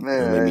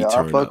 Man,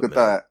 I fuck with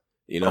that.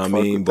 You know what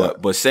I mean?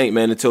 But Saint,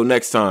 man, until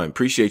next time.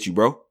 Appreciate you,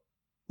 bro.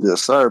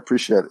 Yes, sir.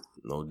 Appreciate it.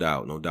 No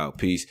doubt.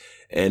 Peace.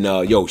 And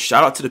yo,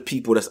 shout out to the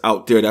people that's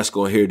out there that's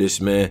gonna hear this,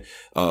 man.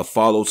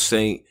 Follow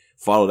Saint.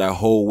 Follow that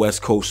whole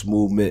West Coast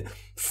movement.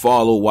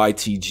 Follow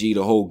YTG,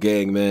 the whole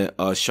gang, man.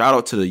 Shout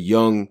out to the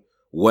young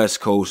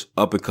West Coast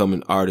up and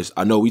coming artists.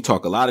 I know we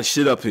talk a lot of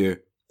shit up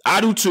here. I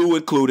do too,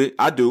 included.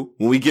 I do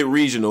when we get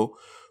regional.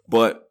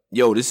 But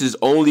yo, this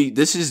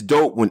is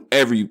dope when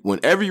every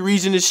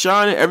region is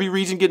shining, every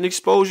region getting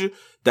exposure.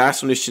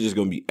 That's when this shit is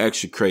gonna be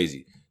extra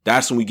crazy.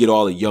 That's when we get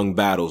all the young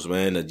battles,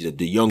 man.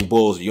 The young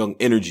bulls, the young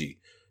energy.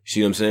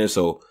 See what I'm saying?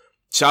 So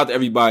shout out to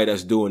everybody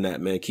that's doing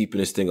that, man. Keeping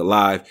this thing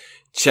alive.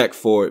 Check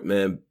for it,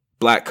 man.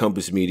 Black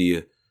Compass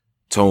Media.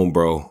 Tone,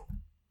 bro.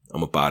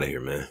 I'm up out of here,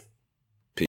 man.